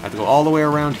bats. I have to go all the way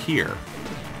around here.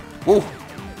 Whoa.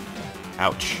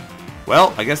 Ouch.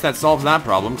 Well, I guess that solves that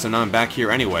problem, so now I'm back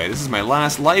here anyway. This is my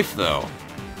last life, though.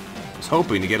 I was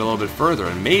hoping to get a little bit further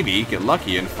and maybe get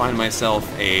lucky and find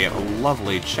myself a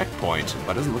lovely checkpoint,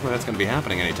 but it doesn't look like that's going to be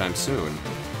happening anytime soon.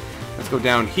 Let's go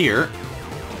down here.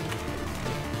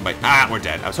 But, we're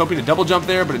dead. I was hoping to double jump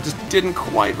there, but it just didn't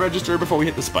quite register before we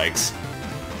hit the spikes.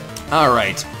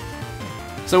 Alright.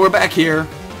 So we're back here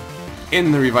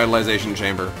in the revitalization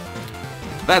chamber.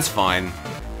 That's fine.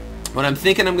 What I'm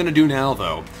thinking I'm going to do now,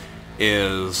 though,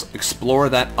 is explore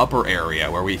that upper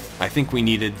area where I think we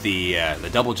needed the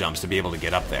double jumps to be able to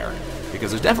get up there.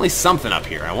 Because there's definitely something up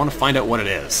here. I want to find out what it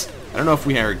is. I don't know if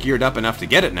we are geared up enough to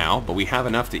get it now, but we have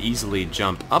enough to easily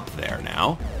jump up there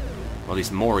now. Or at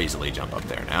least more easily jump up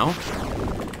there now.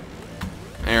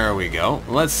 There we go.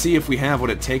 Let's see if we have what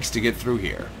it takes to get through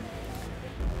here.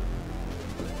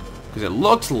 Because it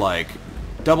looks like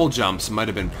double jumps might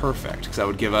have been perfect, because that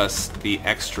would give us the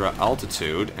extra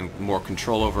altitude and more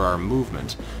control over our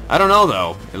movement. I don't know,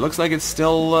 though. It looks like it's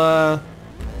still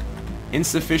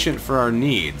insufficient for our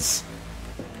needs.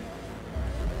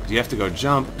 You have to go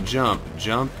jump, jump,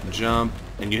 jump, jump,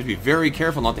 and you have to be very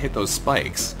careful not to hit those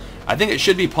spikes. I think it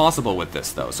should be possible with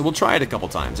this, though, so we'll try it a couple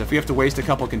times. If we have to waste a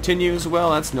couple continues,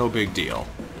 well, that's no big deal.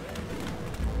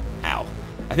 Ow.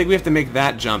 I think we have to make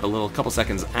that jump a couple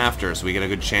seconds after, so we get a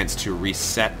good chance to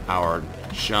reset our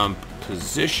jump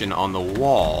position on the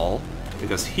wall,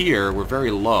 because here, we're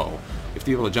very low. We have to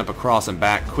be able to jump across and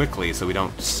back quickly so we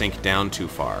don't sink down too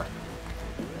far.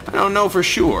 I don't know for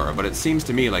sure, but it seems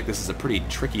to me like this is a pretty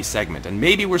tricky segment, and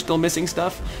maybe we're still missing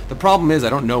stuff. The problem is I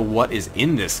don't know what is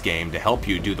in this game to help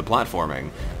you do the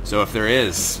platforming. So if there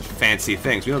is fancy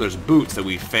things, we know there's boots that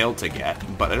we failed to get,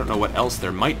 but I don't know what else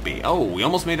there might be. Oh, we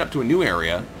almost made it up to a new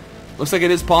area. Looks like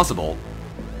it is possible.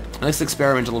 Let's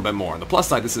experiment a little bit more. On the plus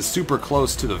side, this is super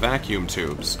close to the vacuum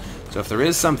tubes. So if there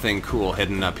is something cool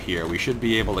hidden up here, we should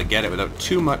be able to get it without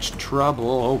too much trouble.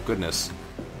 Oh, goodness.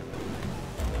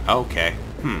 Okay.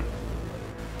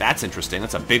 That's interesting.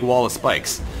 That's a big wall of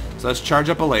spikes. So let's charge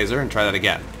up a laser and try that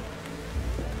again.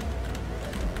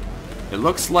 It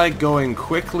looks like going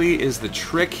quickly is the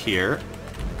trick here.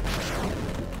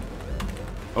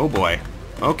 Oh boy.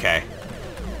 Okay.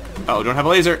 Oh, don't have a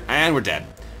laser, and we're dead.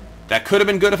 That could have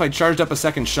been good if I charged up a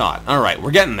second shot. Alright,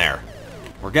 we're getting there.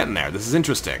 We're getting there. This is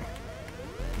interesting.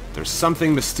 There's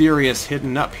something mysterious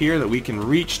hidden up here that we can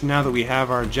reach now that we have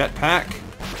our jetpack.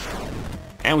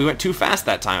 And we went too fast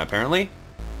that time, apparently.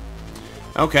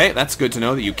 Okay, that's good to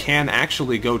know that you can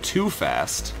actually go too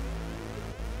fast.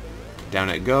 Down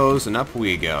it goes, and up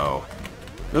we go.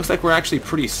 Looks like we're actually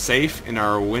pretty safe in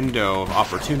our window of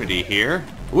opportunity here.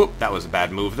 Whoop, that was a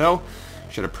bad move, though.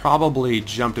 Should have probably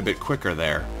jumped a bit quicker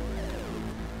there.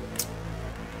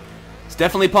 It's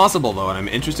definitely possible, though, and I'm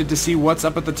interested to see what's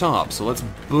up at the top. So let's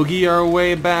boogie our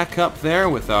way back up there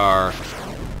with our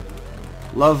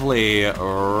lovely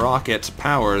rocket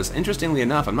powers. Interestingly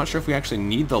enough, I'm not sure if we actually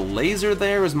need the laser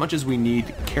there as much as we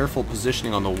need careful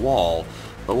positioning on the wall,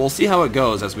 but we'll see how it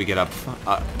goes as we get up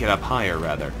higher,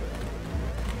 rather.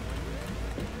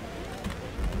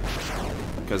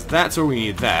 Because that's where we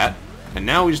need that, and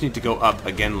now we just need to go up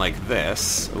again like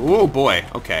this. Oh boy,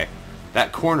 okay.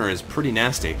 That corner is pretty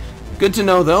nasty. Good to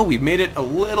know, though, we've made it a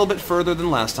little bit further than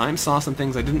last time. Saw some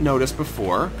things I didn't notice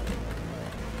before.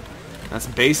 That's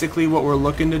basically what we're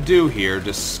looking to do here.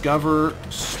 Discover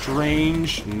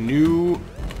strange new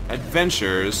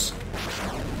adventures.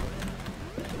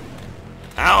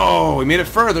 Ow! We made it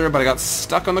further, but I got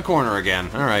stuck on the corner again.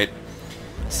 Alright.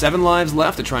 7 lives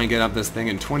left to try and get up this thing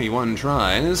in 21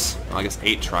 tries. Well, I guess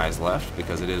 8 tries left,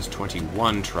 because it is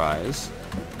 21 tries.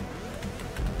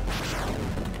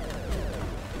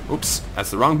 Oops,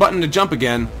 that's the wrong button to jump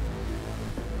again.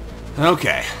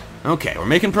 Okay. Okay, we're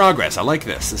making progress. I like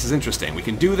this. This is interesting. We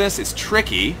can do this. It's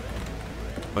tricky,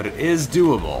 but it is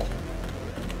doable.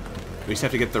 We just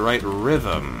have to get the right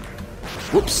rhythm.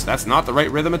 Whoops, that's not the right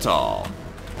rhythm at all.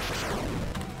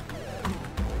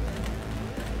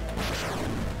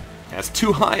 That's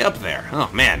too high up there.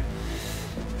 Oh, man.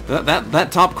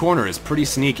 That top corner is pretty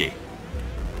sneaky.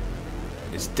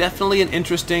 It's definitely an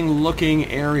interesting looking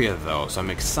area, though, so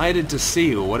I'm excited to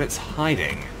see what it's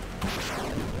hiding.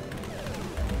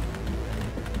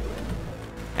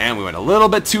 And we went a little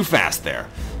bit too fast there.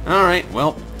 Alright,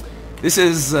 well, this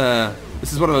is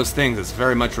one of those things that's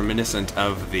very much reminiscent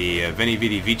of the Veni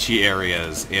Vidi Vici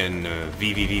areas in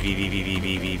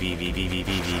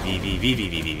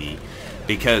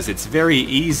because it's very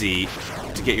easy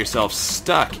to get yourself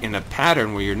stuck in a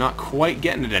pattern where you're not quite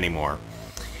getting it anymore.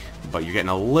 But you're getting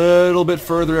a little bit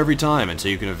further every time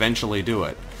until you can eventually do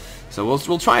it. So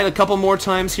we'll try it a couple more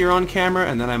times here on camera,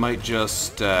 and then I might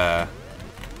just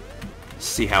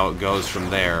see how it goes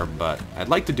from there, but I'd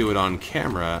like to do it on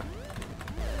camera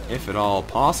if at all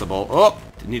possible. Oh,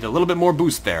 need a little bit more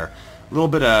boost there. A little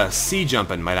bit of sea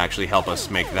jumping might actually help us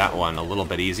make that one a little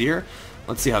bit easier.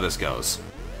 Let's see how this goes.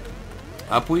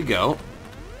 Up we go.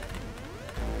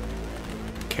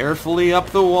 Carefully up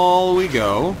the wall we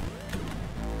go.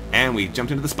 And we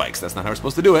jumped into the spikes. That's not how we're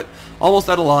supposed to do it. Almost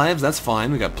out of lives, that's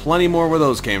fine. We got plenty more where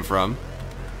those came from.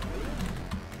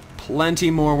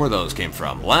 Plenty more where those came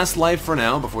from. Last life for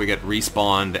now before we get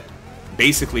respawned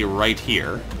basically right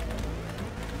here.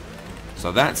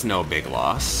 So that's no big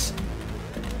loss.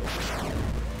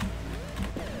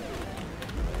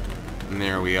 And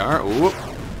there we are. Whoop.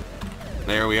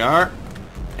 There we are.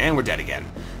 And we're dead again.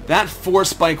 That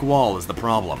 4-spike wall is the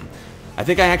problem. I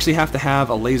think I actually have to have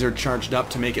a laser charged up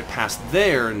to make it past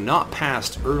there, not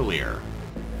past earlier.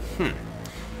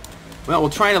 Well,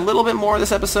 we'll try it a little bit more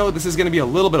this episode. This is going to be a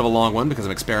little bit of a long one because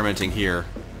I'm experimenting here.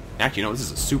 Actually, no, this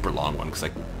is a super long one because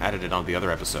I added it on the other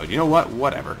episode. You know what?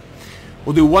 Whatever.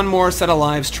 We'll do one more set of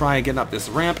lives, try getting up this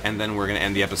ramp, and then we're going to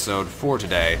end the episode for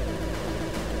today.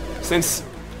 Since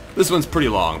this one's pretty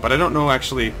long, but I don't know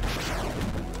actually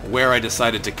where I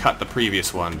decided to cut the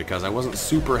previous one because I wasn't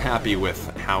super happy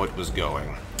with how it was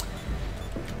going.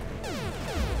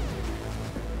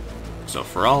 So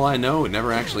for all I know, it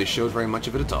never actually showed very much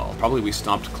of it at all. Probably we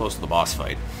stopped close to the boss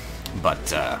fight.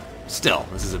 But still,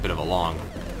 this is a bit of a long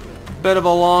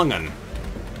one.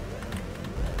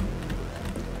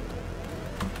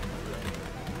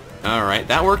 Alright,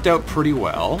 that worked out pretty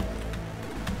well.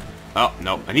 Oh,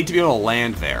 no, I need to be able to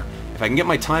land there. If I can get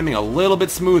my timing a little bit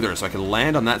smoother so I can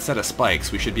land on that set of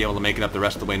spikes, we should be able to make it up the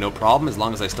rest of the way no problem, as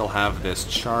long as I still have this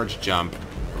charge jump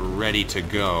ready to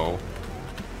go.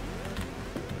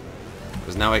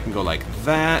 Because now I can go like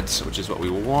that, which is what we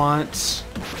want.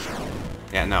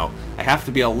 Yeah, no, I have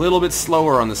to be a little bit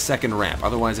slower on the second ramp,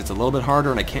 otherwise it's a little bit harder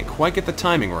and I can't quite get the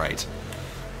timing right.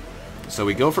 So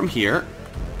we go from here.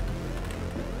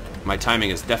 My timing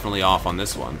is definitely off on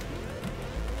this one.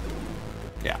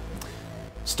 Yeah.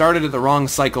 Started at the wrong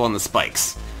cycle on the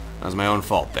spikes. That was my own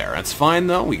fault there. That's fine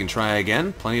though, we can try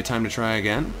again. Plenty of time to try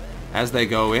again. As they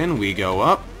go in, we go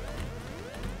up.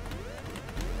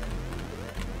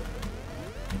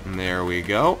 And there we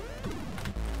go.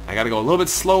 I gotta go a little bit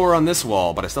slower on this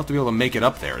wall, but I still have to be able to make it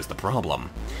up there is the problem.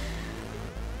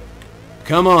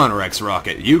 Come on, Rex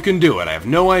Rocket, you can do it. I have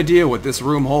no idea what this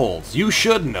room holds. You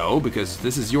should know, because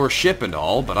this is your ship and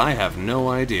all, but I have no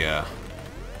idea.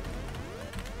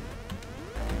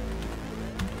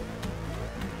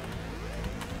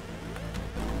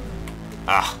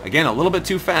 Again, a little bit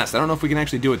too fast. I don't know if we can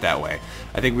actually do it that way.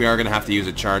 I think we are going to have to use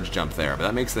a charge jump there, but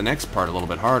that makes the next part a little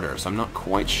bit harder, so I'm not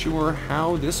quite sure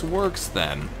how this works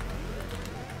then.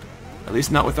 At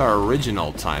least not with our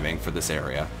original timing for this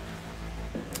area.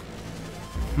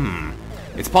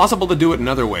 It's possible to do it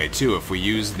another way, too, if we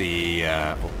use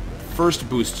the first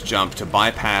boost jump to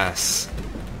bypass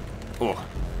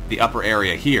the upper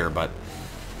area here, but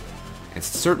it's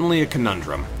certainly a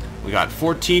conundrum. We got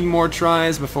 14 more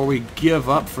tries before we give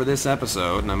up for this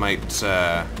episode, and I might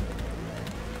try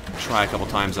a couple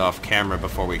times off camera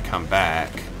before we come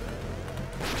back.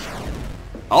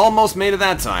 Almost made it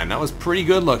that time. That was pretty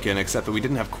good looking, except that we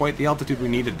didn't have quite the altitude we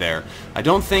needed there. I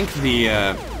don't think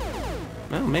the...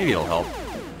 well, maybe it'll help.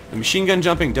 The machine gun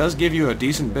jumping does give you a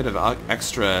decent bit of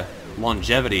extra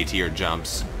longevity to your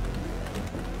jumps.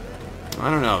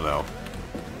 I don't know, though.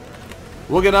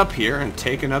 We'll get up here and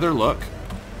take another look.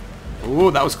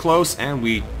 Ooh, that was close, and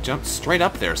we jumped straight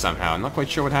up there somehow. I'm not quite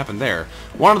sure what happened there.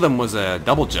 One of them was a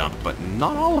double jump, but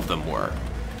not all of them were.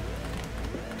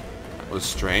 That was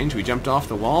strange. We jumped off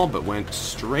the wall, but went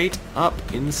straight up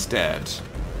instead.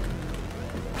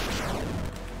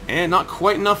 And not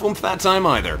quite enough oomph that time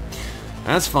either.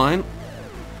 That's fine.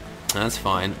 That's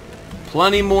fine.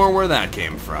 Plenty more where that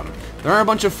came from. There are a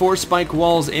bunch of 4-spike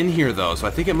walls in here, though, so I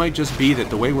think it might just be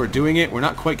that the way we're doing it, we're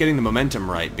not quite getting the momentum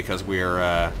right because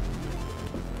we're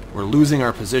losing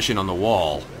our position on the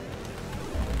wall.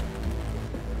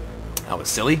 That was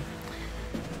silly.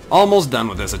 Almost done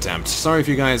with this attempt. Sorry if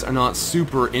you guys are not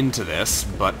super into this,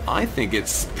 but I think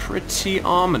it's pretty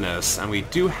ominous, and we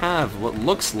do have what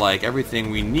looks like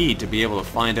everything we need to be able to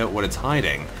find out what it's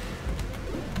hiding.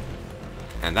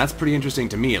 And that's pretty interesting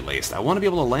to me, at least. I want to be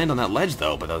able to land on that ledge,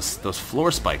 though, but those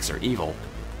floor spikes are evil.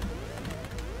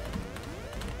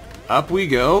 Up we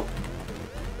go.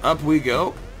 Up we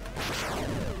go.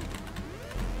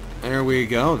 There we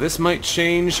go. This might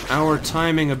change our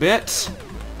timing a bit.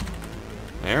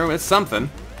 There, it's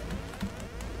something.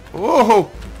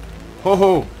 Oh! Ho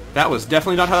ho! That was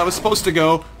definitely not how that was supposed to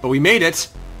go, but we made it!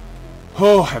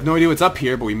 Oh, I have no idea what's up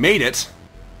here, but we made it!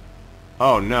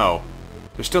 Oh no.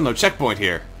 There's still no checkpoint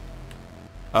here.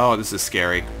 Oh, this is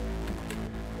scary.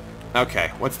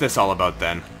 Okay, what's this all about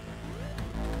then?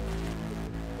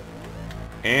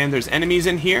 And there's enemies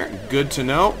in here. Good to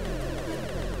know.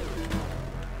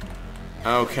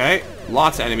 Okay,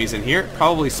 lots of enemies in here.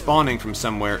 Probably spawning from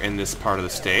somewhere in this part of the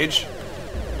stage.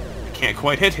 I can't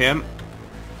quite hit him.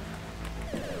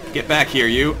 Get back here,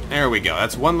 you. There we go.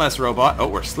 That's one less robot. Oh,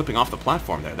 we're slipping off the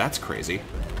platform there. That's crazy.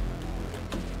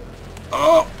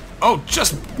 Oh! Oh,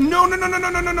 just... No, no, no, no,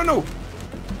 no, no, no, no, no!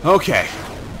 Okay.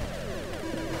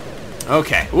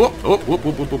 Okay. Whoop, whoop, whoop,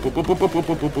 whoop, whoop, whoop, whoop, whoop, whoop, whoop,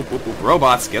 whoop, whoop, whoop, whoop.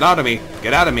 Robots, get out of me.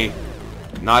 Get out of me.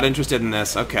 Not interested in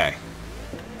this. Okay.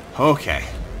 Okay.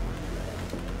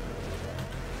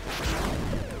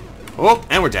 Oh,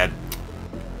 and we're dead.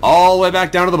 All the way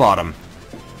back down to the bottom.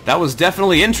 That was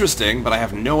definitely interesting, but I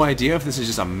have no idea if this is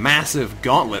just a massive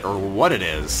gauntlet or what it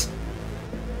is.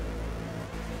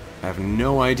 I have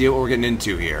no idea what we're getting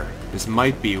into here. This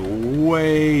might be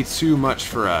way too much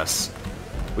for us.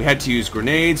 We had to use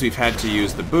grenades, we've had to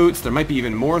use the boots, there might be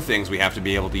even more things we have to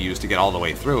be able to use to get all the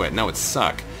way through it, and that would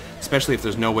suck. Especially if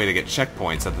there's no way to get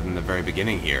checkpoints other than the very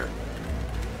beginning here.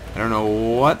 I don't know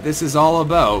what this is all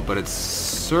about, but it's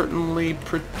certainly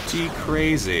pretty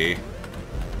crazy.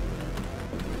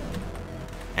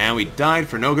 And we died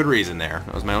for no good reason there.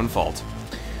 That was my own fault.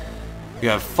 We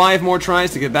have 5 more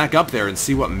tries to get back up there and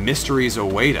see what mysteries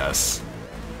await us.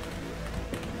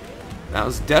 That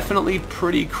was definitely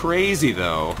pretty crazy,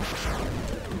 though.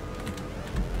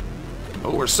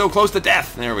 Oh, we're so close to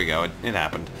death! There we go, it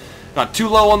happened. Got too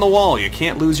low on the wall. You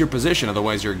can't lose your position,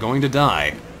 otherwise you're going to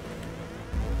die.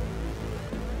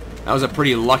 That was a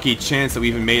pretty lucky chance that we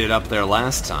even made it up there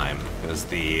last time, because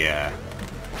the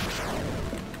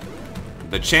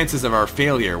chances of our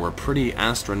failure were pretty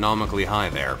astronomically high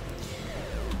there.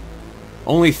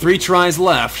 Only 3 tries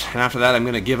left, and after that I'm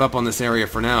going to give up on this area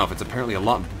for now. If it's apparently a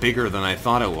lot bigger than I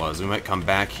thought it was, we might come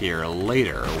back here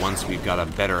later, once we've got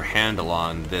a better handle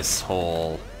on this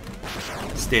whole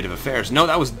state of affairs. No,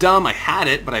 that was dumb, I had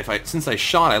it, but since I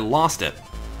shot, I lost it.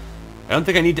 I don't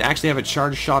think I need to actually have a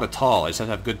charged shot at all, I just have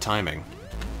to have good timing.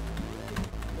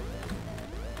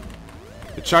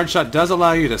 The charged shot does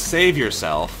allow you to save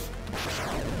yourself,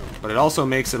 but it also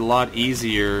makes it a lot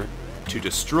easier to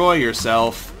destroy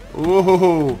yourself.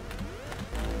 Ooh,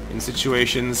 in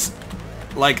situations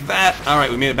like that. Alright,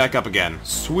 we made it back up again.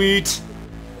 Sweet.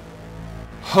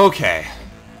 Okay.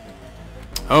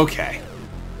 Okay.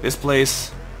 This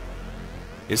place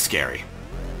is scary.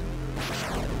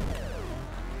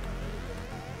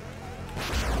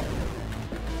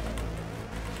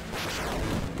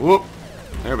 Whoop.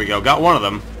 There we go. Got one of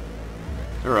them.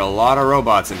 There are a lot of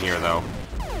robots in here, though.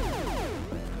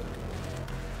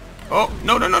 Oh,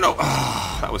 no, no, no, no.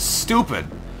 Oh, that was stupid.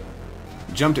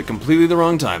 Jumped at completely the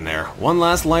wrong time there. One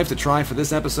last life to try for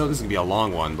this episode. This is going to be a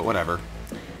long one, but whatever.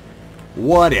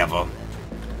 Whatever.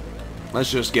 Let's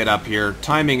just get up here.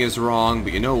 Timing is wrong,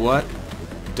 but you know what?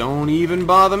 Don't even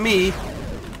bother me.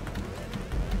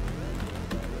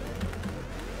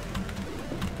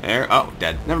 There. Oh,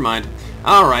 dead. Never mind.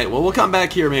 Alright, well, we'll come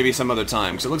back here maybe some other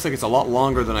time, because it looks like it's a lot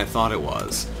longer than I thought it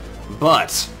was.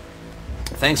 But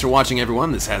thanks for watching,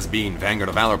 everyone. This has been Vanguard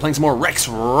of Valor, playing some more Rex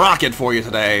Rocket for you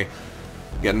today.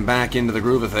 Getting back into the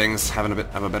groove of things, having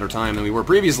a better time than we were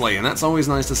previously, and that's always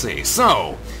nice to see.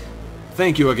 So,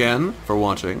 thank you again for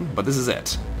watching, but this is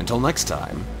it. Until next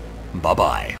time,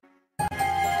 bye-bye.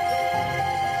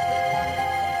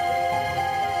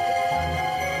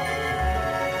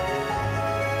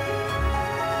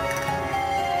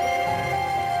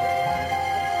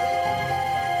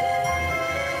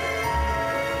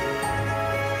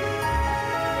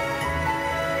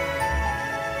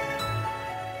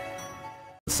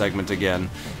 Segment again.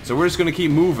 So we're just going to keep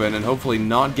moving and hopefully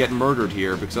not get murdered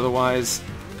here, because otherwise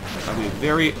I'll be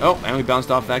very... Oh, and we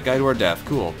bounced off that guy to our death.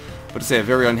 Cool. But to say a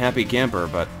very unhappy camper,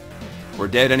 but we're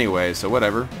dead anyway, so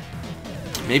whatever.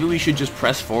 Maybe we should just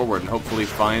press forward and hopefully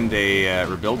find a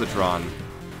Rebuildatron.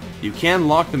 You can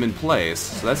lock them in place,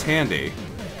 so that's handy.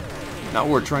 Not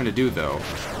what we're trying to do, though.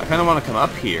 I kind of want to come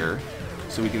up here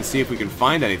so we can see if we can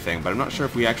find anything, but I'm not sure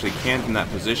if we actually can from that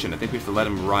position. I think we have to let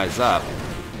him rise up,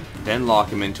 then lock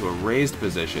him into a raised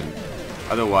position.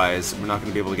 Otherwise, we're not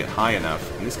going to be able to get high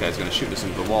enough. And this guy's going to shoot us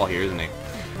into the wall here, isn't he?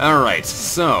 Alright,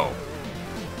 so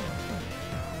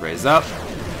raise up.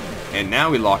 And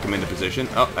now we lock him into position.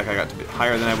 Oh, that guy got a bit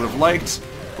higher than I would have liked.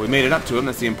 We made it up to him,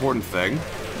 that's the important thing.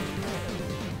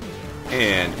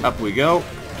 And up we go.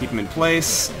 Keep him in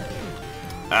place.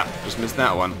 Ah, just missed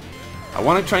that one. I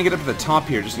want to try and get up to the top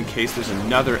here just in case there's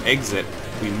another exit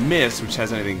we miss which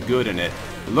has anything good in it.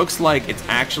 It looks like it's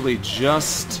actually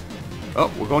just...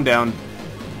 Oh, we're going down.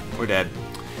 We're dead.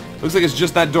 Looks like it's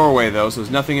just that doorway, though, so there's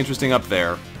nothing interesting up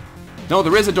there. No,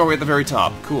 there is a doorway at the very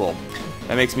top. Cool.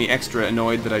 That makes me extra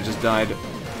annoyed that I just died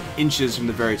inches from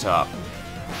the very top.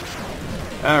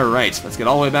 Alright, let's get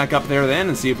all the way back up there then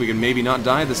and see if we can maybe not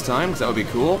die this time, because that would be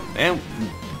cool. And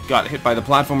got hit by the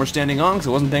platform we're standing on because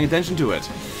I wasn't paying attention to it.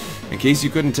 In case you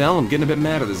couldn't tell, I'm getting a bit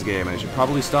mad at this game, and I should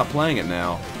probably stop playing it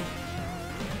now.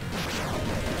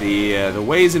 The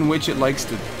ways in which it likes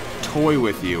to toy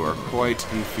with you are quite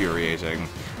infuriating.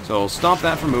 So we'll stop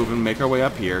that from moving, make our way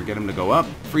up here, get him to go up,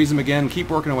 freeze him again, keep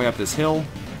working our way up this hill.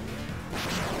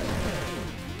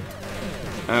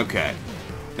 Okay.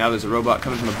 Now there's a robot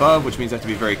coming from above, which means I have to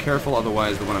be very careful,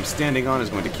 otherwise the one I'm standing on is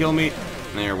going to kill me.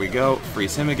 There we go.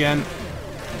 Freeze him again.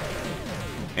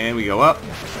 And we go up.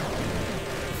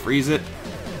 Freeze it.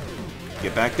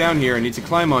 Get back down here. I need to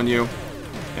climb on you.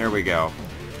 There we go.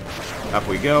 Up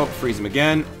we go. Freeze him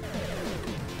again.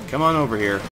 Come on over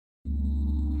here.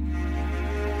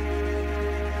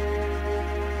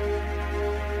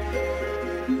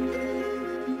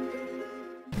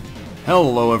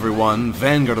 Hello everyone,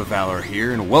 Vanguard of Valor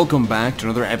here, and welcome back to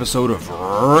another episode of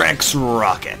Rex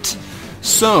Rocket.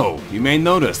 So, you may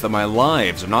notice that my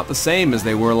lives are not the same as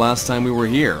they were last time we were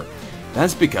here.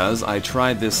 That's because I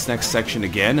tried this next section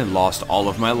again and lost all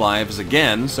of my lives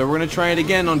again, so we're going to try it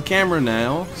again on camera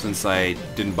now, since I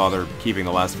didn't bother keeping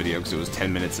the last video because it was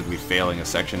 10 minutes of me failing a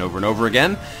section over and over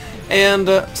again. And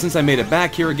since I made it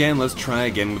back here again, let's try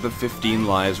again with the 15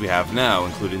 lives we have now,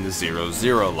 including the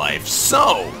 0-0 life.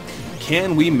 So,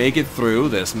 can we make it through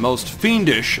this most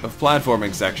fiendish of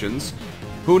platforming sections?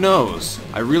 Who knows?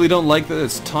 I really don't like that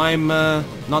it's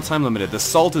not time limited. The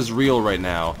salt is real right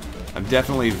now. I'm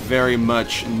definitely very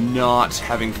much not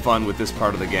having fun with this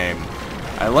part of the game.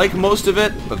 I like most of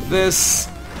it, but this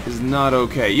is not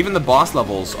okay. Even the boss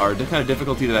levels are the kind of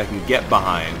difficulty that I can get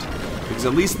behind. Because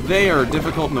at least they are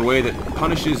difficult in a way that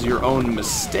punishes your own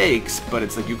mistakes, but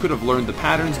it's like you could have learned the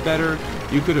patterns better,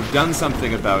 you could have done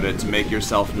something about it to make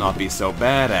yourself not be so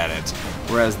bad at it.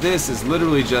 Whereas this is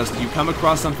literally just, you come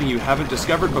across something you haven't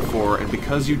discovered before, and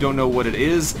because you don't know what it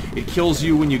is, it kills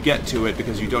you when you get to it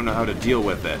because you don't know how to deal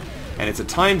with it. And it's a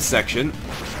timed section,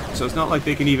 so it's not like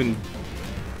they can even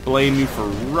blame you for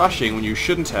rushing when you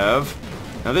shouldn't have.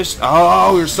 Now this,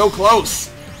 oh, we were so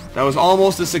close! That was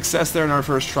almost a success there in our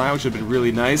first try, which would have been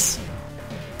really nice.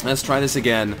 Let's try this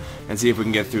again and see if we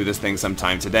can get through this thing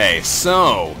sometime today.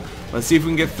 So, let's see if we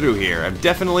can get through here. I'm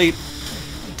definitely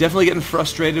getting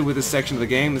frustrated with this section of the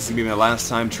game. This is going to be my last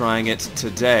time trying it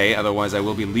today. Otherwise, I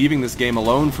will be leaving this game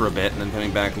alone for a bit and then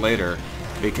coming back later.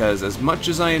 Because as much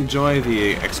as I enjoy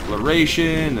the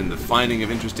exploration and the finding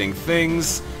of interesting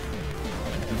things,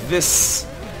 this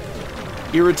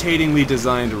irritatingly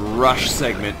designed rush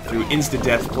segment through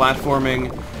insta-death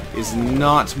platforming is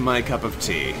not my cup of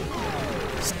tea.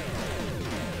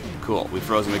 Cool, we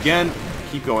froze him again,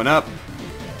 keep going up.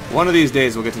 One of these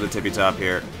days we'll get to the tippy top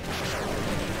here.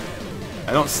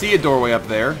 I don't see a doorway up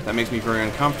there, that makes me very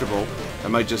uncomfortable. That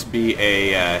might just be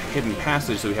a hidden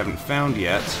passage that we haven't found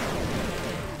yet.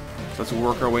 So let's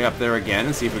work our way up there again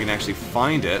and see if we can actually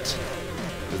find it.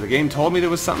 Because the game told me there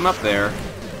was something up there.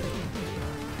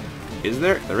 Is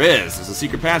there? There is. There's a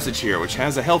secret passage here, which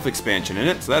has a health expansion in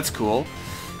it, so that's cool.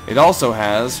 It also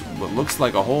has what looks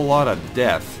like a whole lot of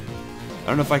death. I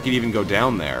don't know if I could even go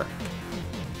down there.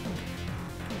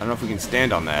 I don't know if we can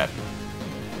stand on that.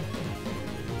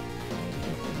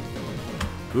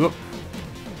 Whoop.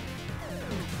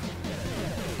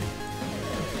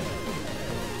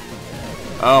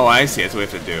 Oh, I see. That's what we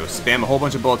have to do. Spam a whole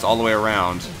bunch of bullets all the way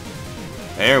around.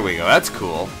 There we go. That's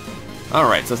cool.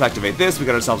 Alright, so let's activate this. We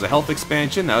got ourselves a health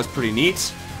expansion. That was pretty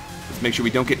neat. Let's make sure we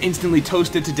don't get instantly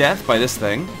toasted to death by this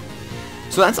thing.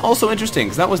 So that's also interesting,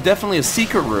 because that was definitely a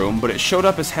secret room, but it showed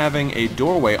up as having a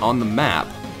doorway on the map.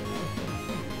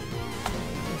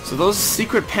 So those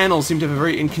secret panels seem to have a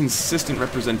very inconsistent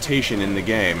representation in the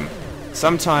game.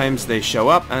 Sometimes they show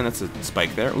up, and that's a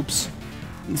spike there, oops.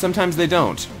 And sometimes they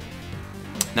don't.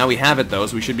 Now we have it though,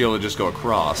 so we should be able to just go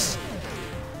across.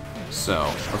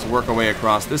 So, let's work our way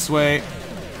across this way,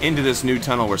 into this new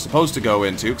tunnel we're supposed to go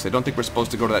into, because I don't think we're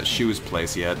supposed to go to that shoes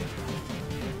place yet.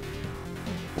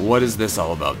 What is this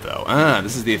all about, though? Ah,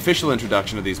 this is the official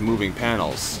introduction of these moving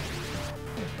panels.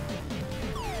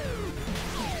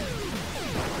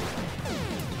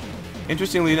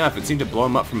 Interestingly enough, it seemed to blow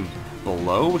them up from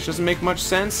below, which doesn't make much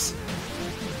sense.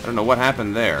 I don't know what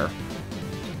happened there.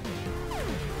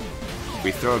 If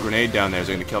we throw a grenade down there, is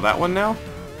it going to kill that one now?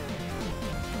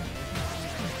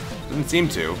 Doesn't seem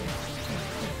to.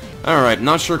 Alright,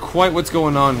 not sure quite what's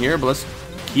going on here, but let's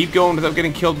keep going without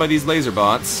getting killed by these laser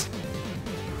bots.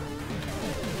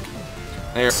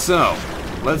 There. So,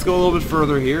 let's go a little bit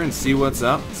further here and see what's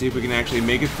up. See if we can actually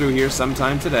make it through here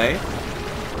sometime today.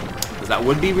 Because that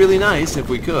would be really nice if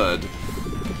we could.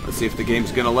 Let's see if the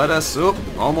game's gonna let us. Oh,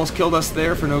 almost killed us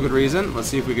there for no good reason. Let's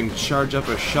see if we can charge up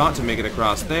a shot to make it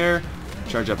across there.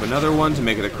 Charge up another one to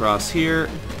make it across here.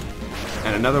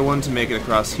 And another one to make it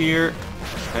across here.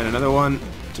 And another one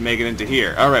to make it into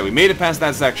here. Alright, we made it past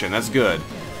that section. That's good.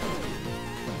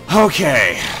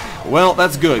 Okay. Well,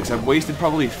 that's good, because I've wasted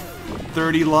probably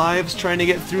 30 lives trying to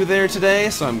get through there today,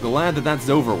 so I'm glad that that's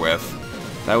over with.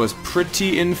 That was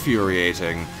pretty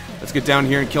infuriating. Let's get down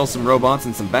here and kill some robots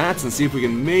and some bats and see if we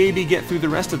can maybe get through the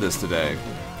rest of this today.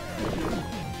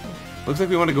 Looks like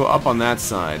we want to go up on that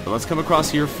side, but let's come across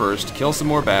here first, kill some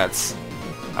more bats.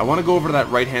 I want to go over to that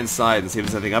right-hand side and see if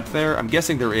there's anything up there. I'm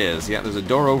guessing there is. Yeah, there's a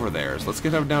door over there. So let's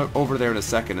get over there in a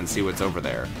second and see what's over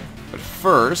there. But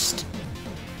first,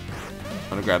 I'm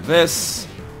going to grab this,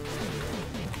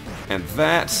 and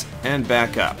that, and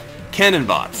back up. Cannon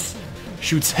bots.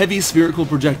 Shoots heavy spherical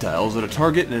projectiles at a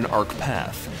target in an arc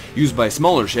path. Used by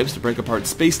smaller ships to break apart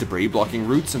space debris, blocking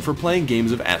routes, and for playing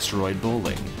games of asteroid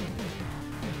bowling.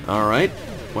 Alright,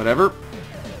 whatever.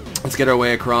 Let's get our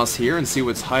way across here and see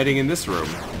what's hiding in this room.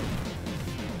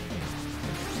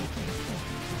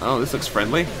 Oh, this looks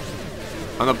friendly.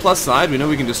 On the plus side, we know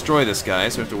we can destroy this guy,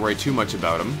 so we don't have to worry too much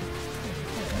about him.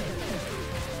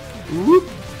 Whoop.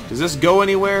 Does this go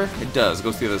anywhere? It does. It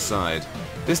goes to the other side.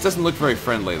 This doesn't look very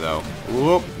friendly, though.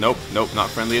 Whoop. Nope, nope, not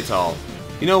friendly at all.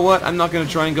 You know what? I'm not going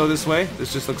to try and go this way.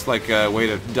 This just looks like a way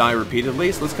to die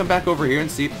repeatedly, so let's come back over here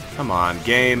and see... Come on,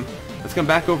 game. Let's come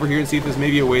back over here and see if there's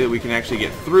maybe a way that we can actually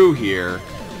get through here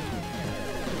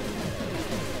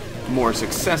more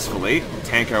successfully.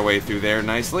 Tank our way through there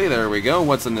nicely. There we go.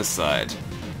 What's on this side?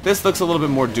 This looks a little bit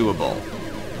more doable.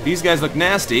 These guys look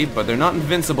nasty, but they're not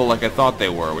invincible like I thought they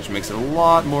were, which makes it a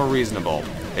lot more reasonable.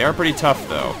 They are pretty tough,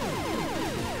 though.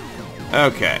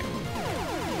 Okay.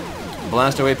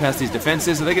 Blast our way past these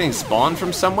defenses. Are they getting spawned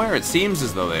from somewhere? It seems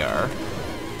as though they are,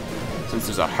 since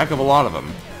there's a heck of a lot of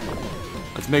them.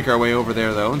 Let's make our way over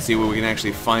there, though, and see what we can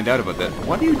actually find out about that.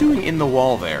 What are you doing in the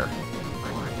wall there?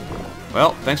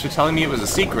 Well, thanks for telling me it was a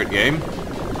secret game.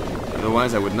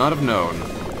 Otherwise, I would not have known.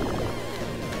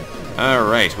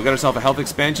 Alright, we got ourselves a health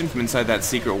expansion from inside that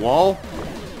secret wall.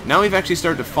 Now we've actually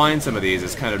started to find some of these.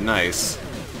 It's kind of nice.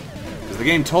 Because the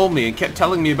game told me and kept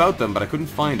telling me about them, but I couldn't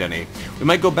find any. We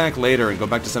might go back later and go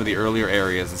back to some of the earlier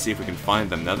areas and see if we can find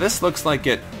them. Now this looks like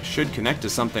it should connect to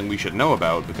something we should know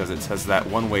about, because it has that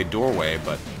one-way doorway,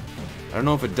 but I don't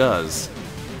know if it does.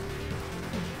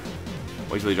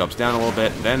 Wait till he drops down a little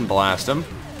bit, then blast him.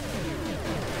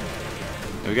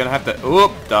 And we're gonna have to...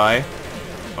 Oop! Die.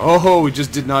 Oh, we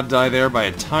just did not die there by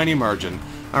a tiny margin.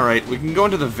 Alright, we can go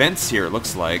into the vents here, it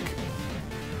looks like.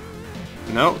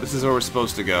 No, this is where we're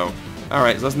supposed to go.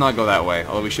 Alright, so let's not go that way.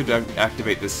 Although we should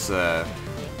activate this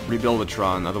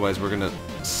Rebuildatron, otherwise we're gonna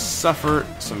suffer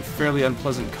some fairly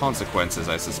unpleasant consequences,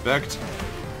 I suspect.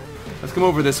 Let's come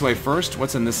over this way first.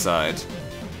 What's in this side?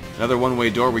 Another one-way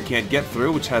door we can't get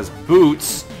through, which has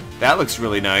boots. That looks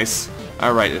really nice.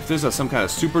 Alright, if there's some kind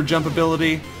of super jump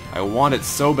ability, I want it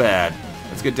so bad.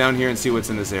 Let's get down here and see what's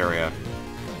in this area.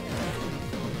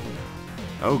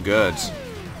 Oh, good.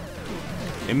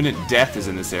 Imminent death is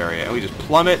in this area, and we just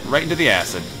plummet right into the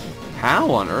acid.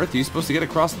 How on earth are you supposed to get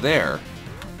across there?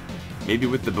 Maybe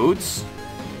with the boots?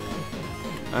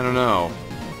 I don't know.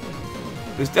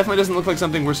 This definitely doesn't look like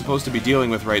something we're supposed to be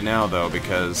dealing with right now, though,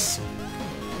 because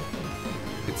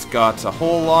it's got a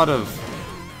whole lot of...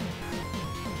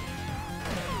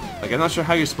 Like, I'm not sure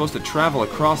how you're supposed to travel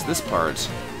across this part.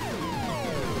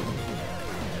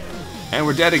 And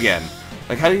we're dead again.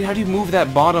 Like, how do you move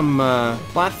that bottom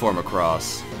platform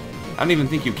across? I don't even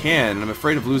think you can, and I'm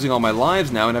afraid of losing all my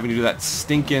lives now and having to do that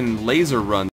stinking laser run